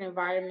people, different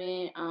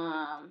environment.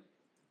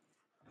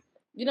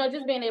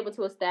 Just being able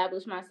to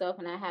establish myself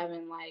and not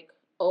having like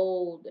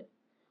old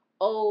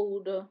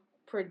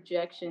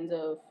projections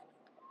of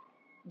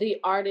the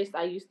artist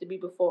I used to be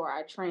before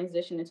I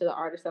transitioned into the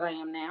artist that I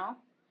am now.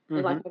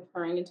 And like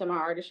referring into my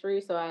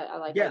artistry. So I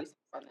like how you said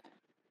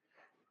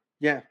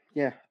that.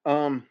 Yeah.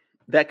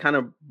 That kind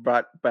of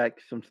brought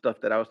back some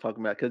stuff that I was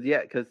talking about.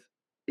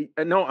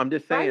 No, I'm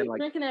just saying. Why are you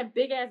drinking that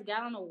big ass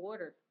gallon of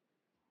water?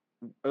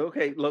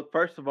 Okay, look,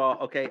 first of all,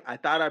 I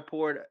thought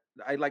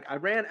I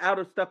ran out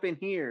of stuff in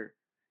here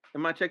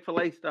in my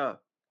Chick-fil-A stuff.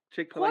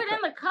 Pour it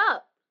in the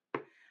cup.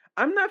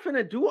 I'm not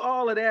finna do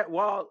all of that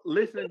while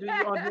listening to you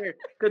on here.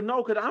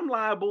 Because I'm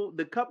liable.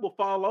 The cup will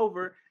fall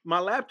over. My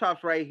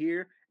laptop's right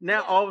here.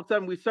 Now all of a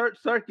sudden we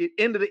circuit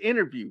into the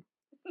interview.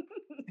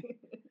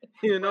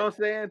 You know what I'm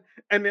saying?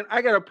 And then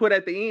I got to put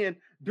at the end,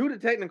 due to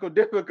technical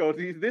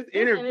difficulties, this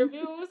interview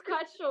was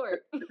cut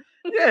short.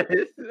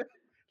 Yes.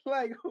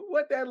 Like,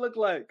 what that look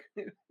like?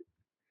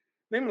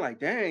 Then I'm like,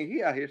 dang,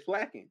 he out here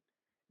slacking.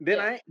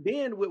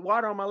 Then with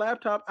water on my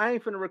laptop, I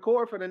ain't finna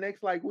record for the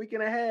next like week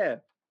and a half.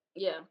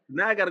 Yeah.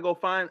 Now I got to go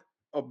find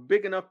a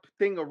big enough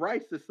thing of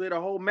rice to slid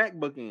a whole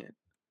MacBook in.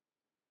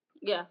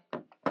 Yeah.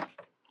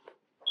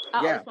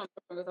 I just got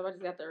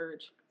the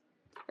urge.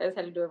 I just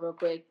had to do it real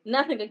quick.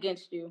 Nothing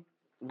against you.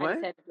 What? I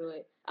just had to do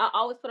it. I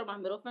always put up my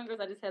middle fingers.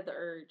 I just had the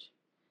urge.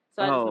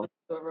 So I just wanted to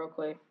do it real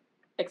quick.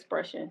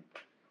 Expression.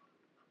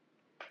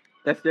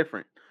 That's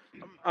different.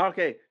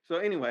 Okay, so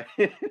anyway.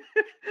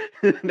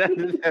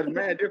 That's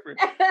mad different.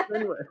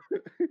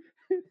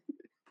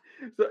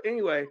 So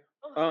anyway,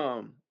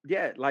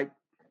 yeah, like,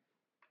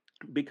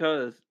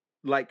 because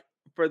like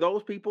for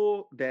those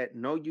people that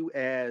know you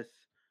as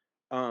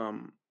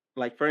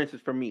like for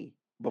instance for me,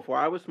 before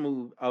I was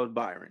Smooth, I was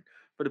Byron.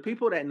 For the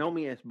people that know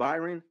me as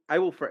Byron, I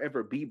will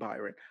forever be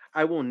Byron.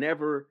 I will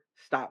never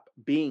stop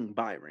being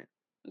Byron.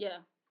 Yeah.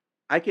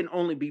 I can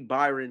only be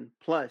Byron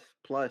plus.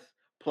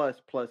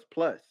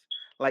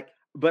 Like,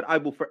 but I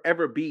will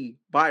forever be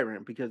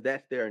Byron because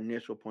that's their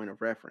initial point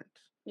of reference.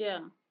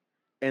 Yeah.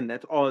 And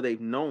that's all they've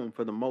known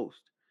for the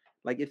most.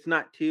 Like, it's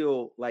not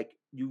till like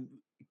you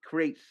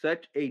create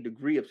such a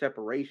degree of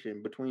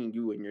separation between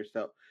you and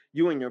yourself,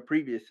 you and your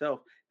previous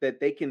self,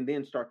 that they can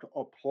then start to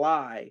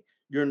apply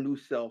your new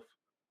self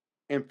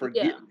and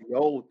forget the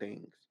old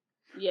things.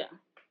 Yeah.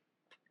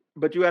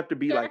 But you have to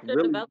be character like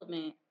really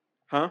development.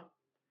 Huh?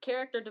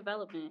 Character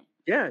development.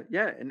 Yeah,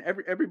 and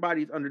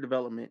everybody's under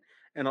development,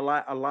 and a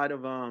lot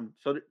of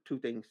So two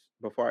things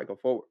before I go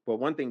forward. Well,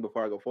 one thing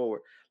before I go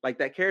forward, like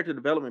that character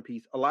development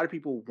piece. A lot of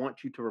people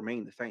want you to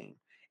remain the same,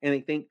 and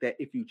they think that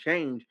if you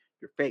change,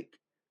 you're fake.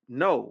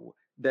 No,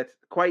 that's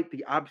quite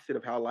the opposite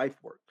of how life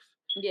works.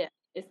 Yeah,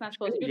 it's not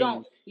supposed.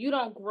 Changing, You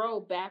don't grow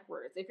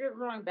backwards. If you're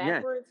growing yes,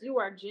 backwards, you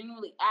are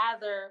genuinely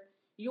either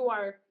you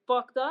are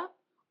fucked up,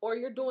 or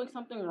you're doing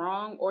something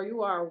wrong, or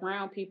you are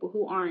around people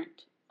who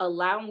aren't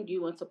allowing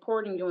you and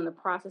supporting you in the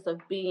process of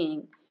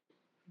being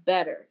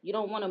better. You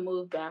don't want to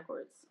move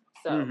backwards.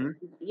 So mm-hmm.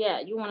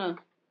 yeah, you want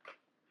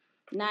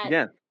to not.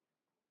 Yeah,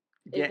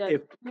 It yeah. does.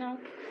 You know.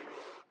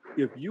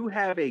 If you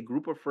have a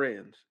group of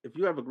friends, if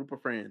you have a group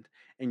of friends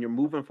and you're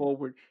moving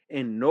forward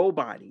and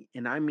nobody,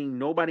 and I mean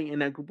nobody in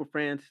that group of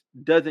friends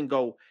doesn't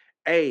go,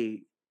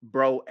 hey,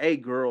 bro, hey,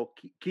 girl,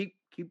 keep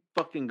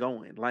fucking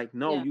going. Like,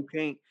 no, Yeah. you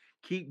can't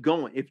keep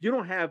going. If you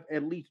don't have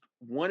at least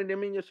one of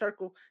them in your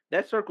circle,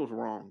 that circle's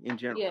wrong in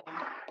general. Yeah.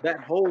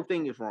 That whole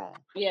thing is wrong.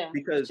 Yeah.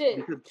 Because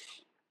Shit.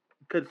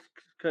 because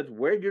because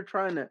where you're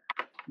trying to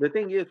the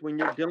thing is when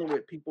you're dealing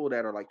with people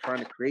that are like trying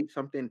to create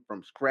something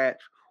from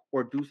scratch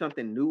or do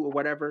something new or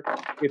whatever,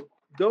 if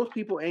those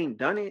people ain't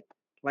done it,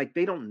 like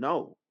they don't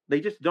know.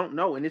 They just don't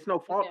know, and it's no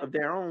fault Yeah. of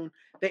their own.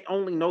 They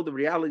only know the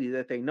reality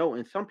that they know,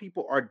 and some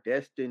people are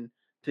destined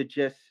to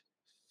just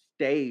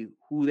stay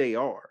who they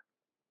are.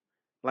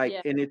 Like,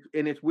 Yeah.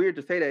 and it's weird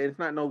to say that. It's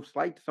not no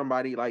slight to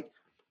somebody. Like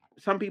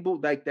some people,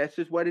 like that's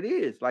just what it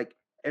is. Like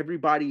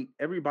everybody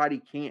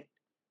can't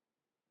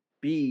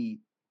be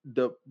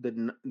the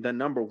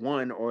number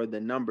one or the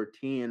number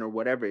 10 or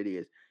whatever it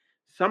is.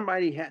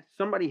 Somebody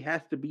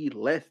has to be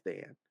less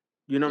than.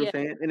 You know what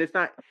I'm Yeah. saying? And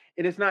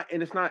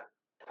it's not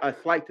a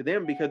slight to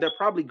them because they're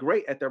probably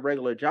great at their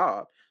regular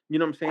job. You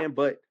know what I'm saying?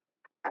 But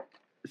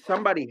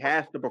somebody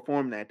has to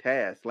perform that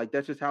task. Like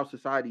that's just how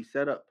society's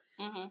set up.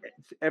 Mm-hmm.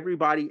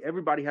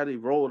 Everybody has a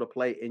role to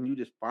play, and you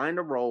just find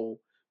a role,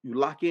 you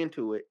lock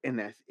into it, and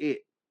that's it.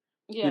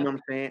 You Yeah. know what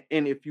I'm saying?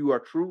 And if you are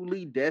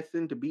truly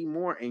destined to be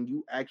more and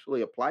you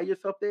actually apply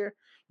yourself there,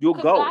 you'll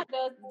Because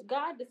go.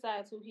 God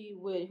decides who he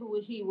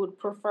would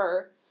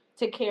prefer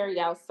to carry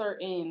out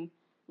certain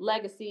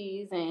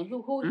legacies, and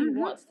who he Hmm.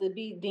 wants to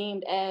be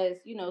deemed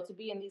as, to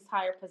be in these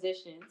higher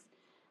positions.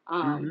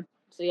 Hmm.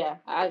 So yeah,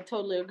 I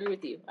totally agree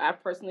with you. I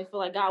personally feel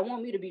like God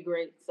want me to be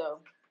great.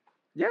 So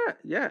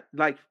Yeah.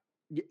 Like,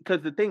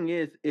 because the thing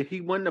is, if he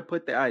wouldn't have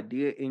put the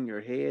idea in your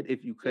head,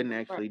 if you couldn't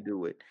right, actually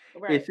do it,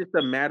 it's right. just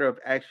a matter of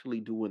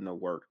actually doing the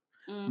work.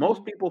 Most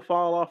Mm-hmm. people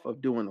fall off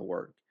of doing the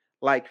work.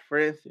 Like, for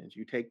instance,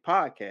 you take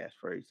podcasts,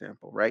 for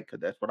example, right? Because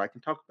that's what I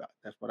can talk about.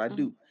 That's what I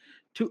Mm-hmm.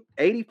 do.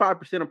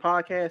 85% of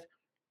podcasts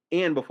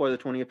end before the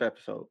 20th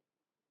episode.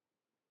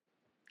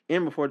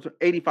 End before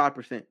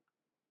 85%. That's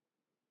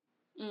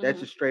Mm-hmm.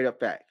 just straight up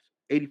facts.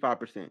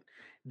 85%.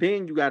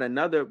 Then you got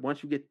another,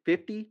 once you get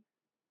 50,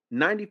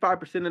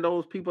 95% of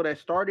those people that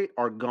started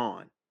are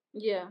gone.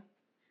 Yeah.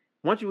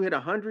 Once you hit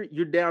 100,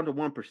 you're down to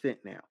 1%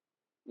 now.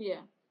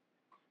 Yeah.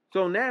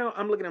 So now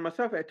I'm looking at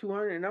myself at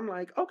 200 and I'm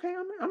like, okay,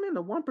 I'm in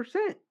the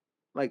 1%.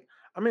 Like,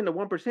 I'm in the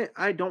 1%.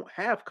 I don't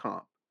have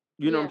comp.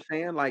 You know what Yeah.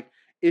 I'm saying? Like,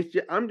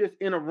 I'm just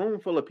in a room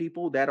full of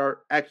people that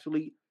are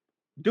actually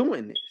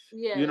doing this.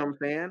 You know Yeah. what I'm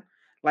saying?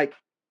 Like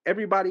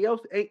everybody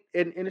else ain't,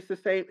 and it's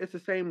the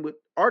same with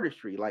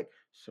artistry. Like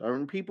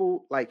certain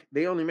people, like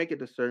they only make it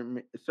to a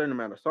certain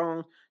amount of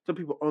songs. Some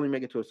people only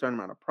make it to a certain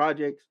amount of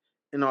projects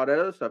and all that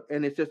other stuff.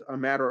 And it's just a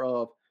matter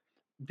of,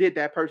 did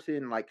that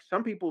person, like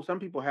some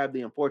people have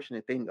the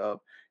unfortunate thing of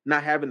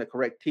not having the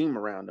correct team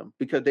around them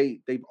because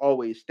they've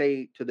always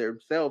stayed to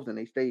themselves and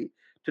they stayed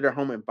to their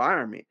home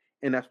environment.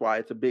 And that's why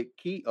it's a big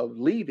key of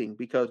leaving,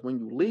 because when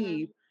you Mm-hmm.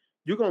 leave,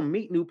 you're gonna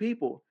meet new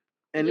people,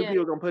 and new Yeah.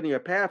 people are gonna put in your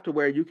path to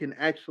where you can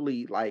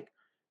actually like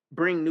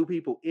bring new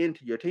people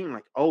into your team.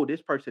 Like, oh,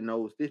 this person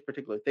knows this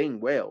particular thing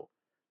well.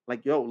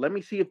 Like, yo, let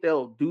me see if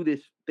they'll do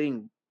this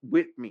thing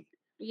with me.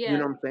 You know Yeah.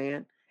 what I'm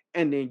saying?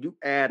 And then you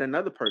add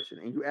another person,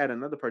 and you add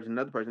another person,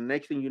 another person.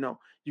 Next thing you know,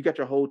 you got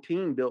your whole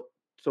team built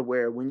so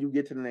where when you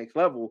get to the next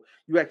level,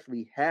 you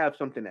actually have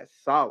something that's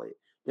solid.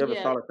 You have a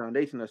Yeah. solid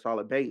foundation, a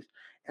solid base.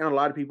 And a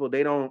lot of people,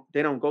 they don't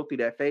go through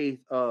that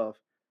phase of,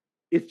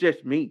 it's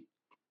just me.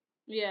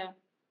 Yeah.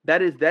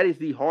 That is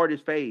the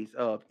hardest phase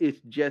of, it's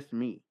just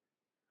me.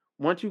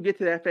 Once you get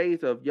to that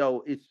phase of,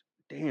 yo,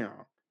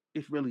 damn,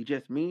 it's really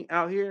just me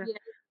out here. Yeah.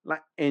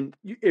 Like, and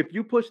if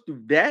you push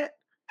through that,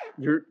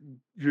 you're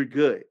you're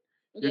good.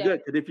 You're Yeah. good,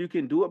 because if you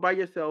can do it by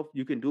yourself,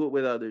 you can do it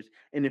with others.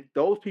 And if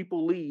those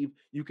people leave,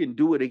 you can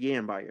do it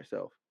again by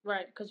yourself.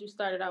 Right. Because you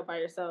started out by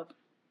yourself.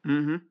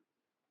 Mm-hmm.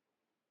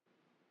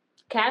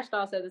 Cash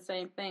Doll said the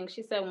same thing.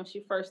 She said when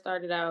she first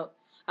started out,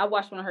 I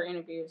watched one of her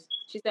interviews.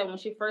 She said when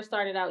she first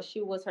started out,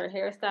 she was her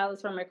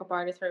hairstylist, her makeup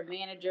artist, her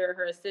manager,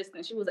 her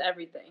assistant. She was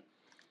everything.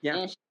 Yeah.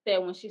 And she said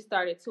when she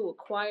started to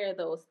acquire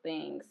those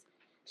things,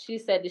 she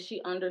said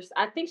that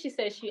I think she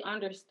said she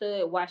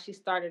understood why she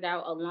started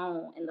out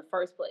alone in the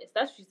first place.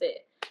 That's what she said.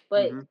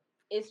 But Mm-hmm.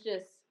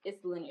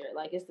 it's linear.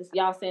 Like it's just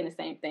y'all saying the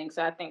same thing.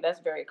 So I think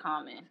that's very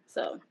common.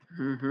 So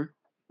Mm-hmm.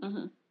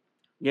 mm-hmm.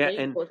 Yeah, There you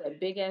and go with that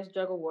big ass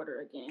jug of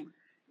water again.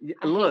 I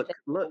hate look, that.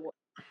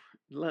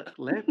 look,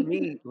 let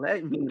me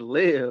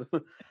live.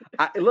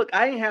 I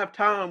ain't have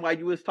time while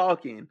you was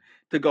talking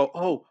to go,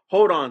 oh,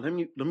 hold on, let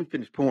me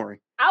finish pouring.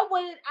 I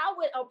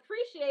would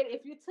appreciate it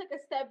if you took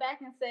a step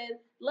back and said,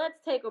 let's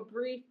take a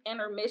brief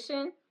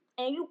intermission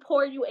and you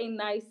pour you a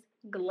nice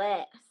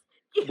glass.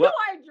 You Well,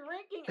 are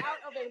drinking out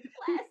of a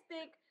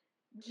plastic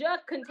jug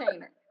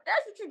container.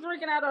 That's what you're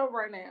drinking out of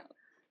right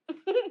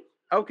now.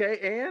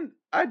 okay, and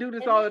I do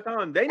this And all then the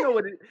time. They know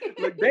what it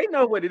look, they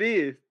know what it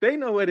is. They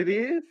know what it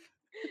is.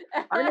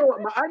 I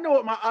know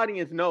what my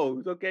audience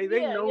knows, okay?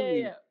 They yeah, know yeah,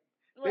 me. yeah.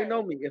 They Right.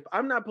 know me. If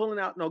I'm not pulling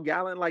out no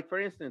gallon, like for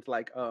instance,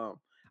 like I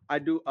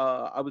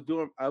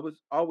was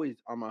always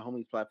on my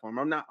homies platform.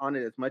 I'm not on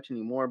it as much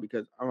anymore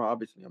because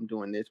I'm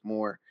doing this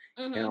more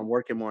and I'm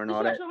working more and But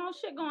all you got that. your own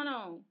shit going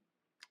on.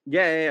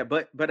 Yeah,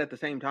 but at the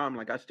same time,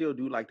 like I still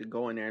do like to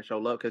go in there and show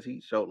love because he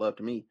showed love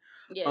to me.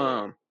 Yeah, yeah.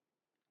 Um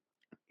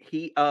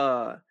he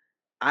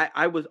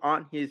I was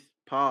on his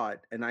pod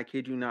and I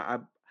kid you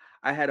not,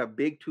 I had a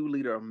big 2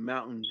 liter of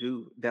Mountain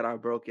Dew that I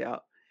broke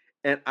out.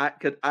 And I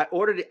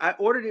ordered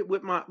it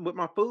with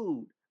my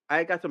food.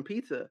 I got some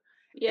pizza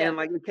Yeah. and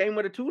like it came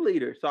with a 2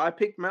 liter. So I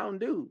picked Mountain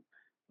Dew.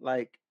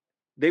 Like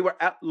they were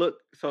out look,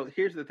 so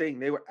here's the thing,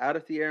 they were out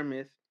of Sierra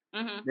Mist.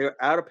 They're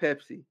out of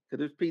Pepsi because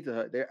there's Pizza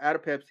Hut. They're out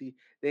of Pepsi.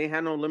 They ain't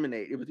had no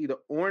lemonade. It was either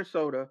orange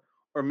soda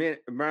or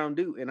Mountain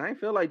Dew, and I ain't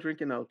feel like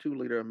drinking no 2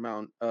 liter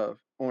amount of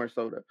orange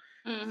soda.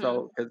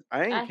 So, because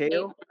I ain't I hate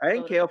Kale, orange I ain't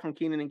soda. Kale from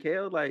Keenan and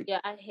Kale, like Yeah,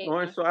 I hate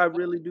orange. So I orange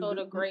really do.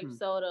 soda, grape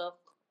soda.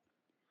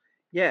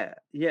 Yeah,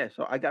 yeah.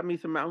 So I got me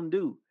some Mountain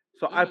Dew.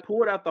 So I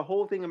poured out the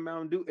whole thing of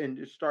Mountain Dew and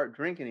just start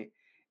drinking it.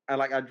 And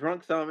like I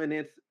drunk some, and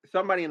then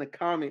somebody in the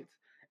comments,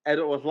 as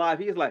it was live,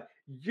 he was like,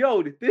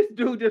 "Yo, did this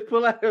dude just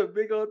pull out a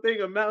big old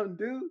thing of Mountain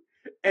Dew?"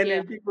 And Yeah.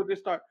 then people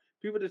just start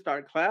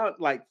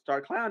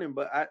clowning.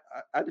 But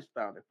I just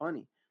found it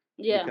funny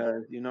Yeah.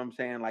 because you know what I'm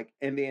saying. Like,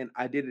 and then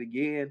I did it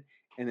again,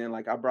 and then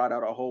like I brought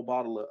out a whole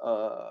bottle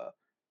of.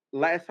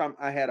 Last time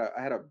I had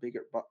a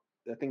bigger.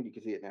 I think you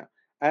can see it now.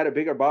 I had a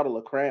bigger bottle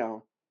of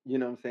Crown. You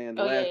know what I'm saying?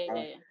 The Oh yeah, last yeah, time.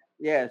 yeah.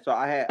 Yeah, so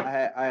I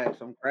had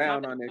some My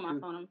Crown bad, on there my too.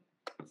 phone.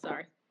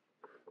 Sorry.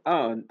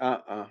 Oh,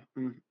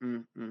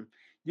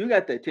 You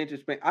got the attention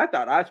span. I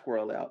thought I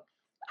squirreled out.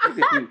 Look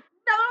at you. No,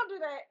 don't do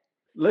that.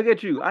 Look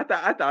at you. I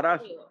thought I.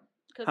 Because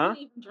who Huh?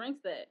 even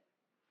drinks that?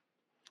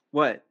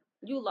 What?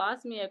 You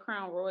lost me at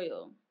Crown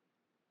Royal.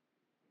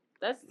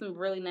 That's some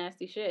really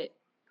nasty shit.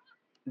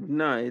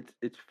 No,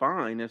 it's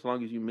fine as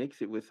long as you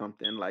mix it with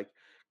something. Like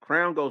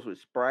Crown goes with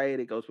Sprite.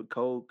 It goes with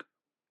Coke.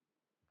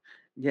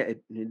 Yeah,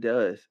 it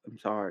does. I'm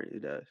sorry,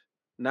 it does.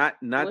 Not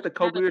Which the kind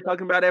Coke of we were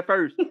talking about at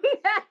first.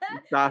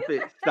 Stop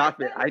it.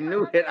 Stop it. I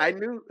knew it.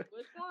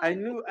 Which one? I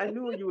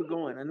knew where you were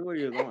going. I knew where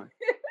you were going.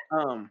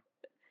 Um,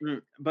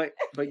 but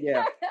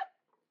yeah.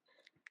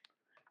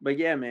 But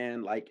yeah,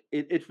 man, like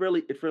it's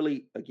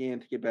really again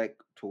to get back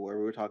to where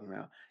we were talking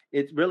about.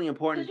 It's really Because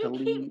important to you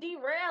keep lead.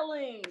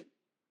 derailing.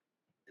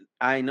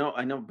 I know,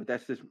 but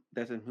that's just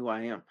who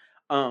I am.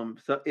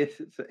 So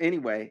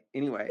anyway,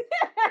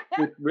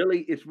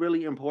 it's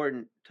really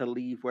important to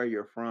leave where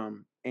you're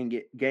from and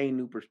gain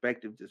new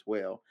perspectives as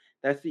well.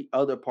 That's the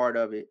other part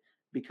of it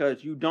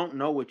because you don't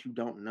know what you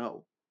don't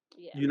know.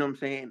 Yeah. You know what I'm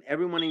saying?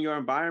 Everyone in your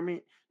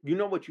environment, you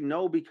know what you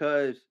know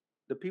because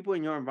the people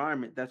in your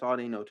environment, that's all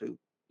they know too.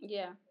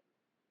 Yeah.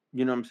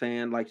 You know what I'm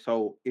saying? Like,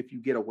 so if you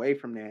get away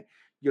from that,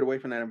 get away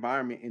from that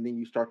environment, and then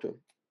you start to,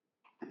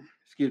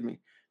 excuse me,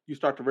 you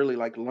start to really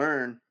like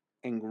learn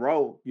and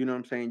grow. You know what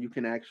I'm saying? You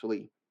kind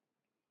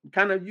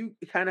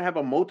of have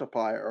a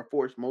multiplier or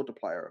force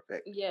multiplier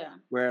effect. Yeah.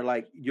 Where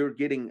like you're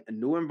getting a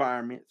new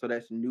environment, so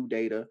that's new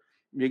data.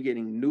 You're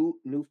getting new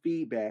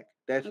feedback,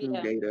 that's new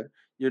Yeah. data.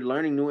 You're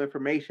learning new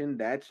information,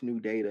 that's new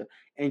data,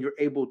 and you're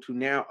able to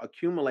now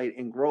accumulate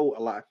and grow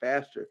a lot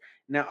faster.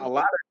 Now,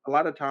 Yeah. a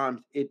lot of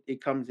times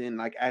it comes in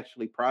like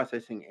actually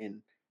processing and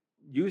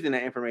using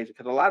that information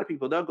because a lot of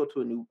people they'll go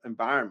to a new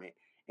environment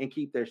and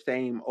keep their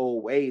same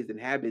old ways and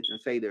habits and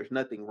say there's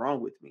nothing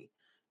wrong with me.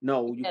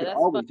 No, you Yeah, could that's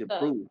always fucked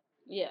up. improve.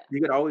 Yeah.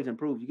 You could always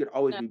improve. You could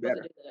always You're not be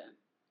supposed to better. do that.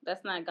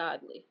 That's not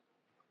godly.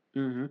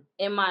 Mm-hmm.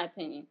 In my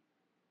opinion.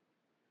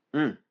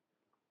 Mm.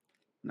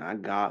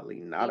 Not godly,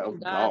 not Even of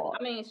God, God.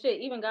 I mean,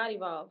 shit, even God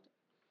evolved.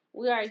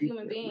 We are She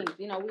human said, beings.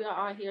 You know, we are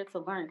all here to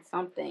learn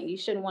something. You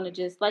shouldn't want to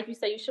just, like you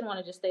say, you shouldn't want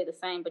to just stay the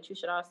same, but you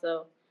should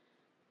also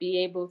be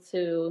able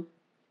to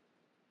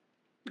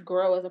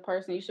grow as a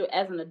person. You should,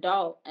 as an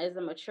adult, as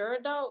a mature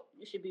adult,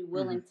 you should be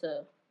willing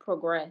to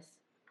progress.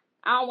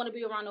 I don't want to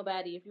be around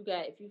nobody if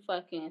you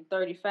fucking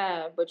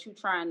 35, but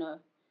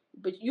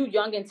you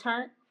young and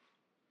turned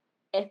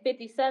at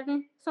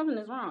 57, something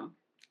is wrong.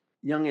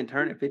 young and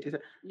turn at 57.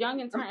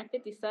 Young and turned at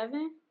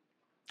 57?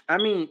 I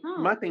mean,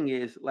 my No. thing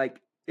is like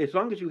as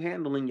long as you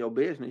handling your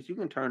business, you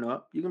can turn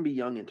up. You can be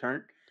young and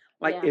turn.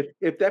 Like Yeah.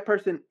 if that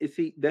person is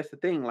see that's the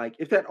thing. Like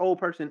if that old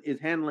person is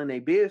handling a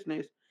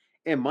business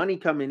and money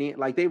coming in,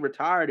 like they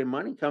retired and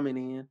money coming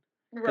in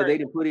because they Right.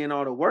 didn't put in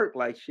all the work.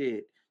 Like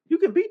shit, you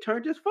can be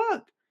turned as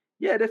fuck.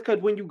 Yeah, that's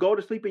because when you go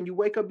to sleep and you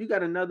wake up, you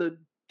got another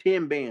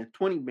 10 bands,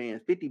 20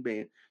 bands, 50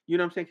 bands. You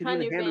know what I'm saying?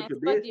 Because you 100 handle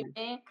bands. your Fuck you,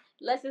 business. man.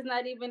 Let's just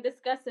not even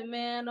discuss it,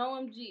 man.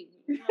 OMG.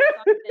 You know, it's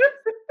all this.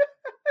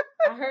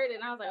 I heard it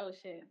and I was like, oh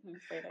shit. Let me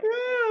say that.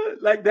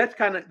 Like that's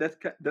kind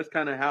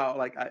of how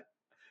like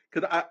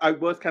because I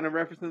was kind of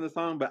referencing the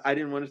song, but I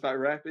didn't want to start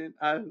rapping.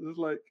 I was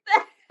like,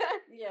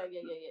 yeah.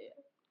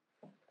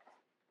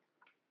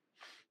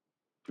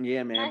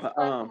 Yeah, man. Nice But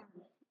platform.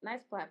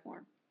 Nice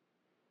platform.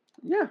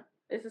 Yeah.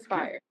 This is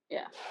fire.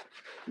 Yeah.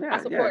 Yeah.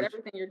 I support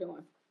everything you're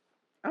doing.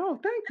 Oh,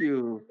 thank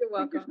you. You're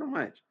welcome. Thank you so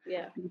much.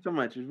 Yeah. Thank you so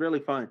much. It's really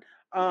fun.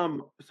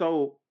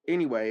 So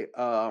anyway,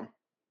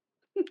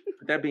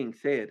 that being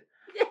said,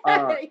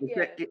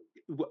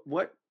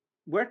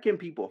 where can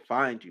people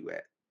find you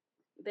at?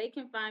 They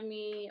can find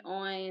me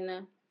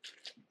on.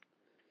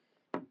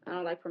 I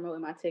don't like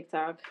promoting my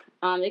TikTok.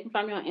 They can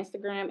find me on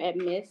Instagram at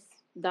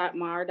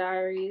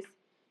miss.maradiaries.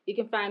 You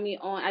can find me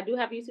on. I do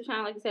have a YouTube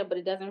channel, like I said, but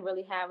it doesn't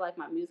really have like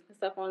my music and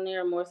stuff on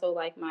there. More so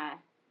like my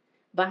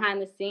behind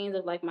the scenes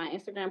of like my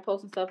Instagram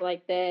posts and stuff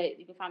like that.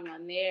 You can find me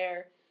on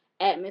there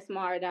at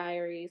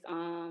MissMaraDiaries.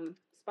 Spotify.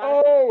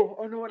 Oh,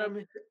 I know what I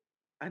meant.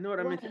 I know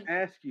what I meant to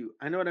ask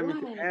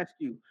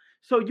you.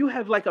 So you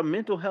have like a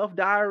mental health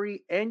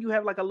diary, and you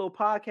have like a little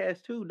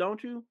podcast too,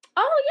 don't you?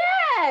 Oh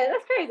yeah,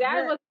 that's crazy.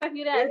 I was going to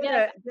you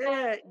that.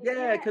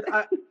 Yeah.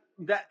 Because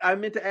I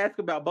meant to ask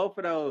about both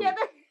of those.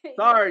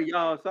 Sorry,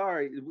 y'all.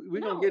 Sorry, we're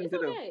gonna get into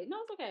them.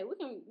 No, it's okay. We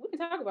can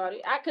talk about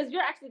it. Because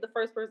you're actually the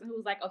first person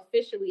who's like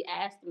officially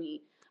asked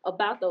me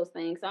about those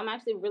things. So I'm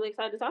actually really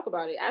excited to talk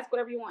about it. Ask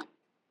whatever you want.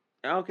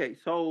 Okay,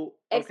 so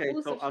I'll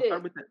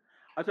start with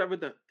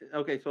the.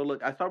 Okay, so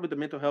look, I start with the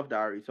mental health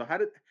diary. So how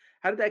did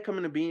that come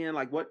into being?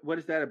 Like, what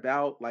is that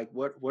about? Like,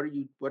 what are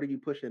you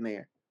pushing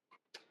there?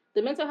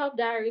 The mental health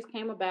diaries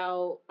came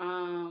about.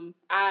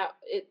 I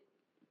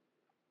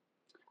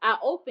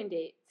opened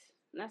it.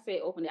 And I say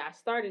opened it. I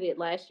started it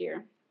last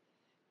year.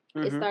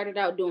 Mm-hmm. It started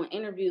out doing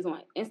interviews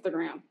on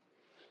Instagram,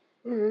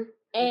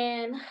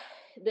 and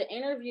the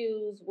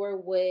interviews were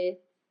with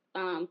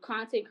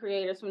content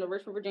creators from the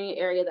Richmond, Virginia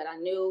area that I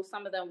knew.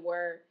 Some of them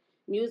were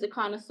music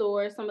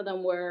connoisseurs. Some of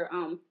them were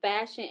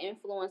fashion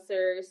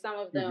influencers. Some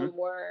of them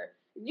were,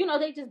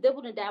 they just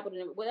dibbled and dabbled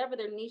in whatever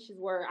their niches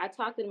were. I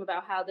talked to them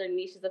about how their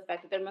niches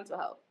affected their mental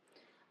health.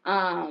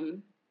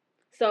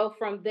 So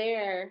from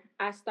there,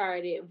 I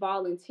started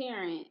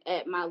volunteering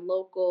at my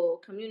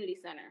local community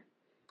center.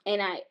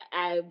 And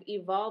I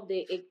evolved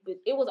it.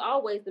 It was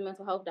always the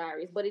mental health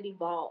diaries, but it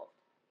evolved.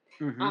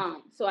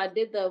 So I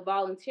did the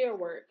volunteer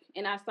work,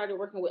 and I started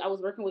I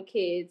was working with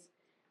kids,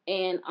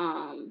 and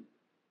I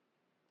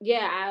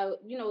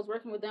was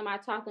working with them. I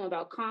talked to them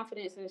about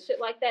confidence and shit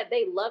like that.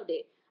 They loved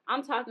it.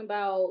 I'm talking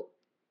about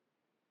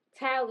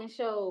talent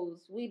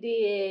shows. We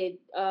did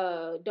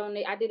I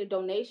did a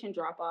donation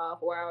drop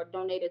off where I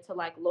donated to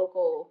like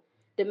local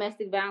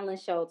domestic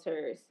violence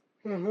shelters.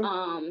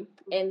 And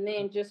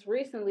then just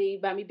recently,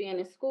 by me being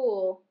in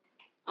school,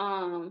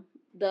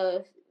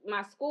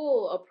 my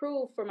school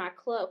approved for my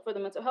club, for the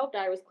Mental Health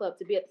Diaries Club,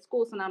 to be at the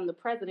school, so now I'm the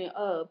president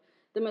of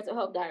the Mental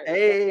Health Diaries.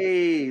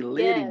 Hey,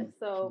 Liddy. Yeah,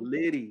 so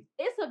Liddy.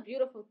 It's a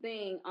beautiful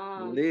thing.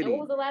 Liddy. And what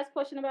was the last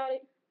question about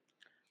it?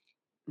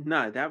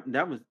 No, that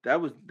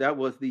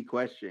was the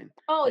question.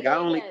 Oh, like, I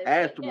only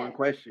asked one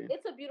question.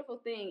 It's a beautiful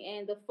thing,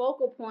 and the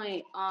focal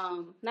point,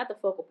 not the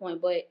focal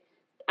point, but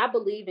I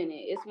believe in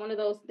it. It's one of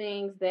those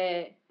things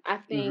that I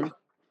think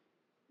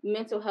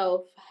mental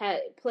health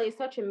plays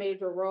such a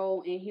major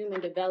role in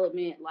human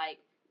development, like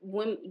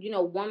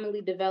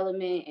womanly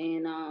development,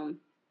 and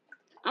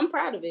I'm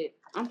proud of it.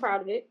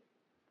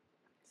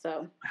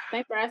 So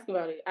thanks for asking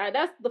about it.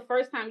 That's the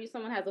first time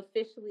someone has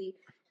officially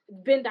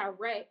been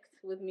direct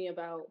with me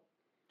about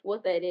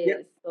what that is.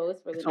 Yep. So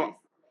it's really nice.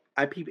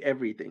 I peep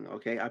everything,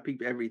 okay? I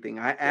peep everything.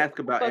 I ask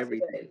about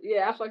everything.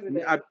 Yeah, I fucks with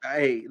that.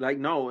 Hey,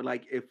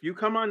 if you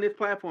come on this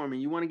platform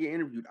and you want to get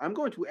interviewed, I'm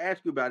going to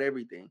ask you about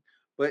everything.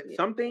 But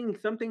some things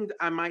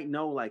I might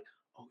know, like,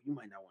 oh, you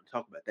might not want to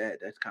talk about that.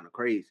 That's kind of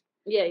crazy.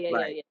 Yeah. You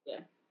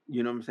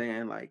know what I'm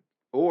saying? Like,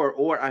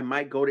 or I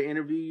might go to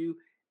interview you,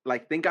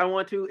 like think I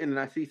want to, and then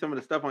I see some of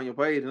the stuff on your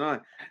page, and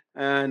I'm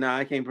like, no,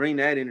 I can't bring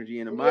that energy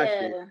into my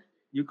shit.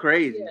 You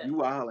crazy. Yeah. You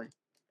wilding.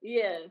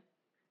 Yeah.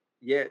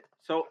 Yeah.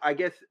 So I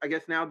guess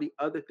now the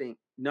other thing.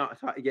 No,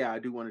 so I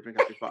do want to drink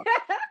out this bottle.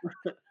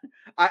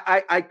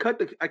 I cut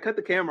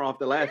the camera off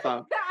the last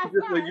time.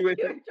 Just like you were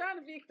trying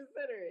to be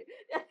considerate.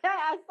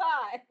 I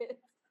saw it.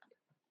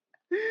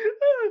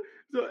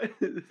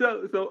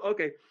 So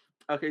okay.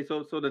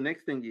 So the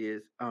next thing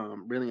is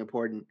really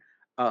important.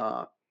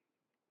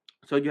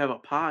 So you have a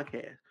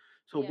podcast.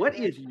 So what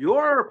is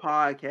your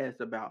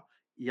podcast about,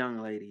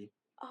 young lady?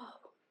 Oh,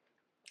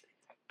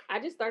 I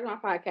just started my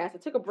podcast. I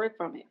took a break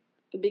from it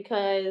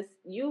because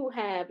you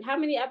have, how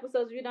many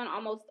episodes have you done?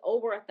 Almost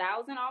over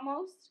 1,000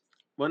 almost?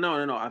 Well, no.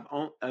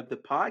 Of the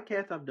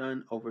podcast I've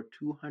done over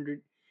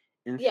 206.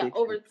 Yeah,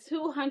 over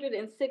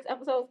 206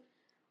 episodes.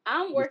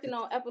 I'm working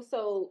on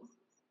episode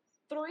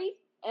 3,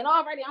 and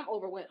already I'm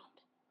overwhelmed.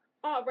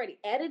 Already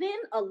editing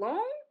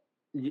alone?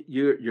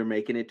 You're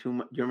making it too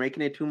much. You're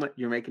making it too much.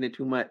 You're making it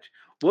too much.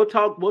 We'll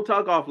talk. We'll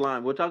talk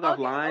offline. We'll talk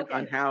offline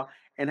on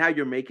how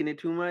you're making it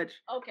too much.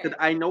 Okay. Because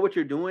I know what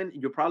you're doing.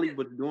 You're probably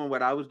was doing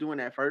what I was doing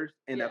at first,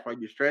 and that's why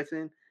you're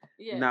stressing.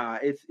 Yeah. Nah,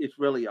 it's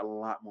really a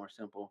lot more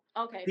simple.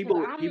 Okay.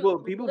 People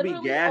be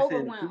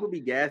gassing. People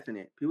be gassing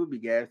it. People be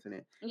gassing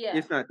it. Yeah.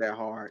 It's not that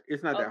hard.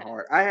 It's not that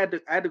hard. I had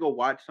to go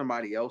watch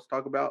somebody else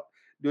talk about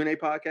doing a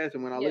podcast,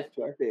 and when I listened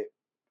to it, I said,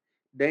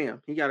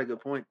 "Damn, he got a good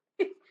point."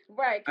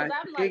 Right, because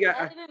I'm like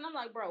editing, and I'm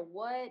like, bro,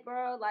 what,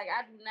 bro? Like,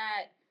 I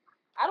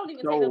don't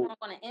even take that long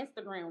on an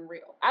Instagram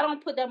reel. I don't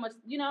put that much,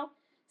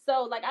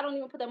 So, like, I don't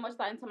even put that much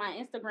thought into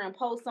my Instagram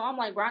post. So I'm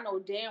like, bro, I know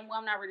damn well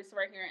I'm not ready to sit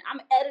right here. And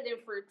I'm editing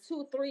for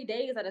 2-3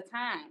 days at a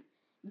time,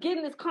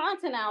 getting this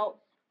content out,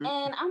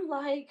 and I'm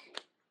like,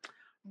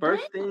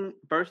 first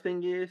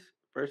thing is,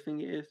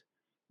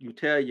 you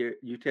tell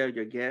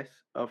your guests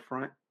up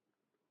front.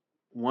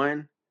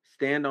 1,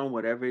 stand on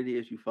whatever it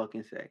is you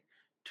fucking say.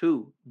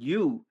 2,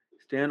 you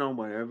stand on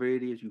whatever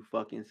it is you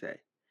fucking say.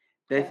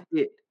 That's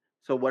it.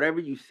 So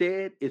whatever you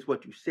said is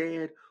what you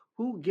said.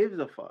 Who gives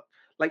a fuck?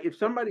 Like if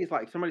somebody's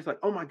like,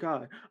 oh my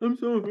God, I'm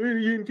so afraid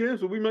of getting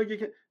canceled. We might get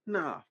canceled.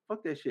 Nah,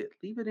 fuck that shit.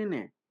 Leave it in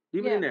there.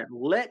 Leave it in there.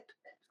 Let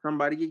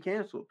somebody get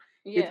canceled.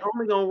 Yeah. It's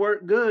only gonna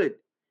work good.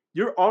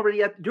 You're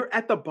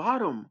at the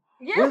bottom.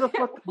 Yeah. Where the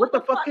fuck? What the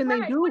fuck can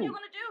they do? What are you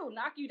gonna do?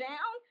 Knock you down?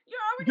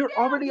 You're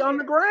already on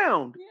the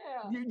ground.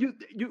 Yeah.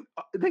 You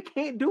they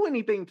can't do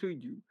anything to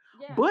you,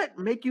 but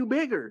make you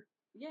bigger.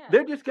 Yeah.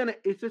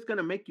 It's just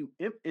gonna make you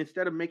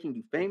instead of making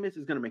you famous,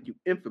 it's gonna make you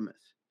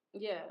infamous.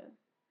 Yeah.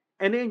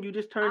 And then you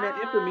just turn that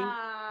infamy.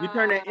 You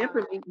turn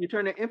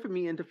that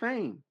infamy into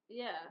fame.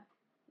 Yeah.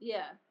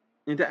 Yeah.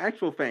 Into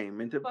actual fame,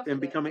 and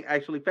becoming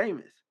actually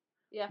famous.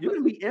 Yeah. You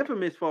can be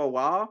infamous for a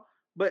while,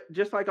 but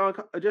just like on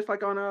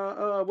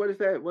what is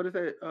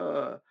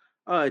that?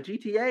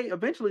 GTA,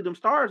 eventually them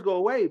stars go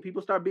away.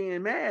 People start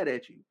being mad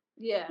at you.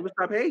 Yeah. People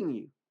stop hating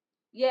you.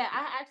 Yeah,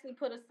 I actually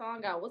put a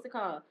song out. What's it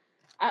called?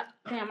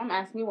 I'm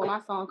asking you what my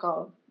song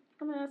called.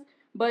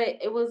 But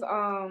it was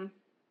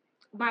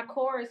my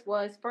chorus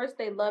was, first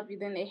they love you,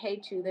 then they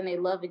hate you, then they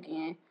love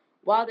again.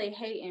 While they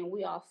hating,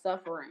 we all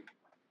suffering.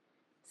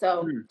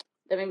 So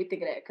that made me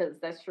think of that because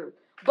that's true.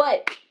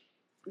 But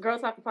Girl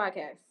Talk the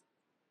Podcast.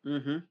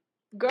 Mm-hmm.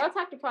 Girl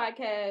Talk the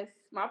Podcast.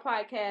 My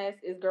podcast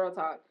is Girl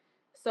Talk.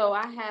 So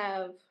I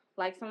have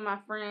like some of my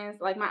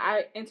friends. Like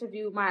I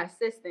interviewed my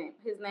assistant.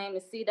 His name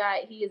is C.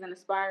 Dot. He is an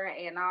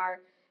aspiring A&R.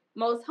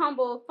 Most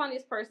humble,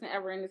 funniest person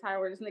ever in the entire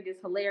world. This nigga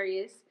is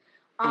hilarious.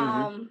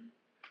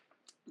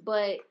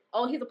 But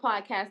he's a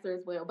podcaster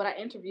as well. But I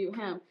interviewed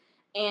him,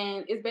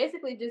 and it's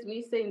basically just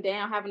me sitting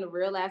down having a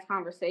real ass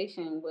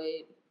conversation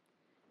with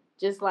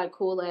just like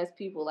cool ass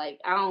people. Like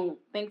I don't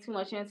think too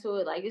much into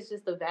it. Like it's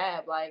just a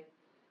vibe. Like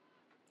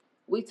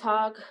we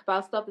talk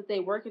about stuff that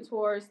they're working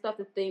towards,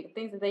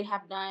 things that they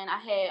have done. I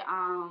had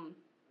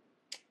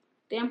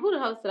who the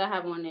hell did I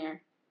have on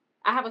there?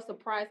 I have a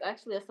surprise,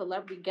 actually a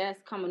celebrity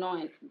guest coming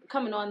on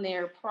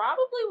there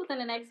probably within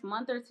the next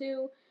month or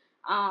two.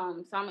 So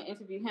I'm gonna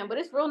interview him. But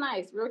it's real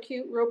nice, real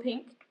cute, real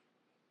pink.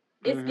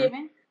 It's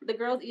giving. The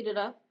girls eat it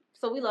up.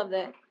 So we love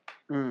that.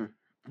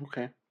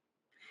 Okay.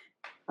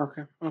 You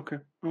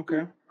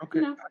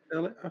know,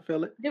 I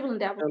feel it. Dibble and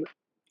dabble.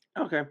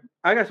 Okay,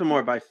 I got some more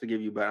advice to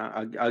give you, but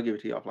I'll give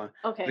it to you offline.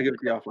 Okay, I'll give it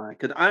to you offline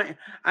because I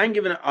ain't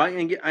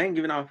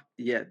giving off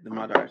yet the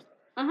TheMaraDiaries.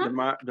 The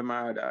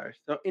TheMaraDiaries.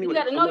 So anyway,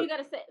 you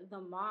gotta say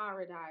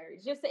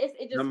TheMaraDiaries. Just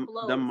it just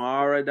flows.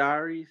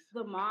 TheMaraDiaries.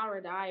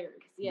 TheMaraDiaries.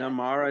 Yeah.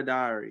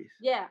 TheMaraDiaries.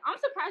 Yeah, I'm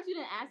surprised you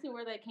didn't ask me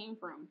where that came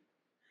from.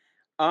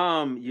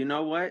 You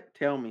know what?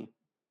 Tell me.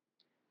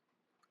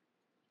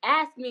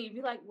 Ask me.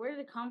 Be like, where did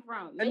it come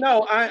from?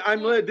 No,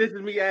 this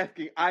is me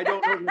asking. I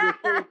don't know where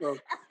this came from.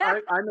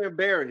 I'm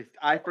embarrassed.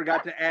 I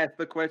forgot to ask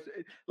the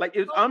question. Like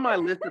it's on my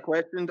list of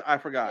questions. I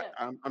forgot.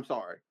 Yeah. I'm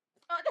sorry.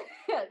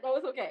 No,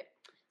 it's okay.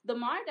 The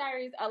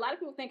TheMaraDiaries. A lot of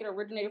people think it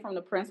originated from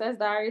the Princess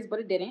Diaries, but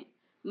it didn't.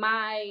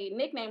 My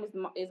nickname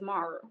is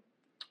Mara,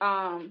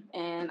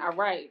 and I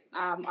write.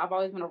 I've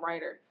always been a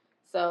writer.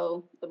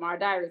 So the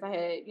TheMaraDiaries. I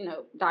had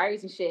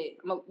diaries and shit.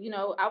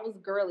 I was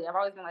girly. I've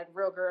always been like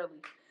real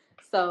girly.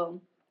 So.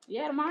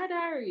 Yeah, the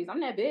TheMaraDiaries. I'm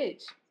that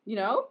bitch.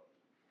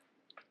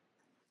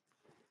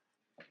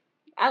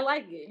 I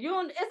like it.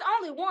 It's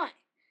only one.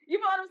 You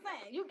know what I'm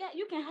saying? You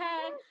can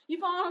have. You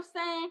know what I'm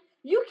saying?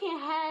 You can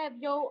have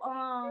your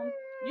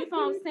You know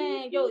what I'm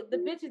saying? Yo, the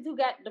bitches who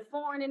got the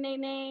foreign in their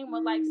name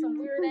or like some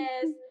weird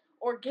ass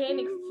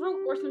organic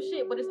fruit or some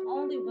shit, but it's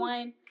only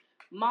one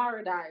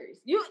TheMaraDiaries.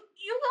 You know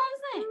what I'm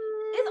saying?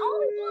 It's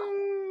only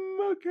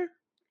one. Okay.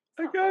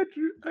 I got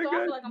you. I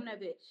feel like I'm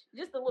that bitch.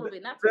 Just a little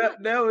bit. Not too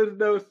much. That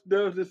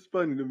was just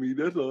funny to me.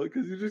 That's all.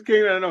 Because you just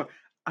came out and know,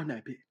 I'm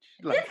that bitch.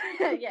 Like,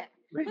 yeah.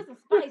 Put some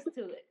spice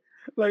to it.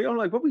 Like, I'm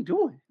like, what we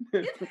doing?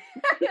 What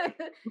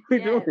we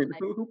doing? Like,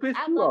 who pissed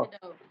you off? I love it,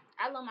 though.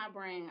 I love my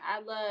brand. I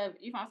love,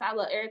 I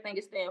love everything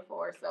it stands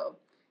for. So,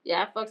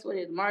 yeah, I fucks with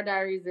it.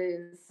 TheMaraDiaries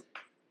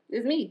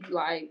is me.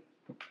 Like,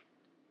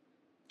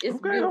 it's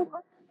beautiful.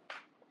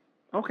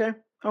 Okay.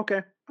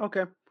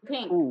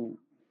 Pink. Ooh.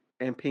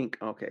 And pink.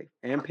 Okay.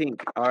 And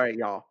pink. All right,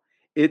 y'all.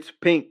 It's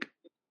pink.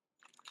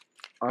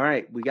 All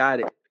right, we got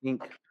it.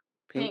 Pink.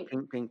 Pink,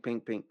 pink, pink,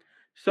 pink, pink.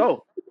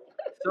 So,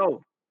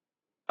 y'all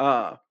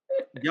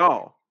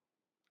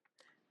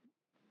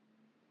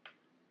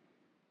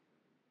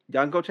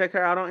can go check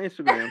her out on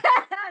Instagram.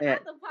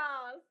 Not the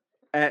pause.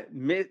 At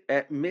miss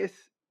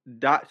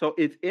dot, so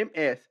it's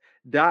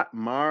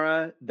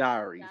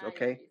ms.MaraDiaries,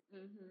 okay?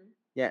 Mm-hmm.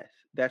 Yes,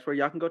 that's where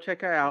y'all can go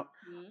check her out.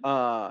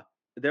 Mm-hmm.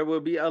 There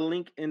will be a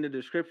link in the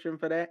description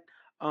for that.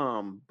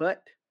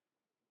 But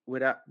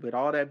with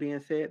all that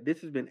being said, this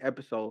has been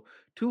episode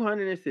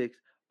 206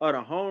 of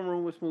the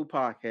Homeroom with Smooth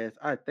podcast.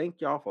 I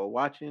thank y'all for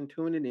watching,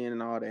 tuning in,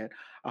 and all that.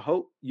 I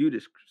hope you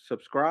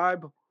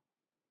subscribe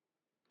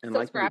and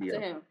like the video.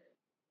 To him.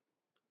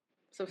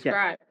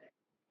 Subscribe.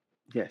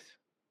 Yes.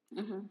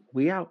 Mm-hmm.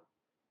 We out.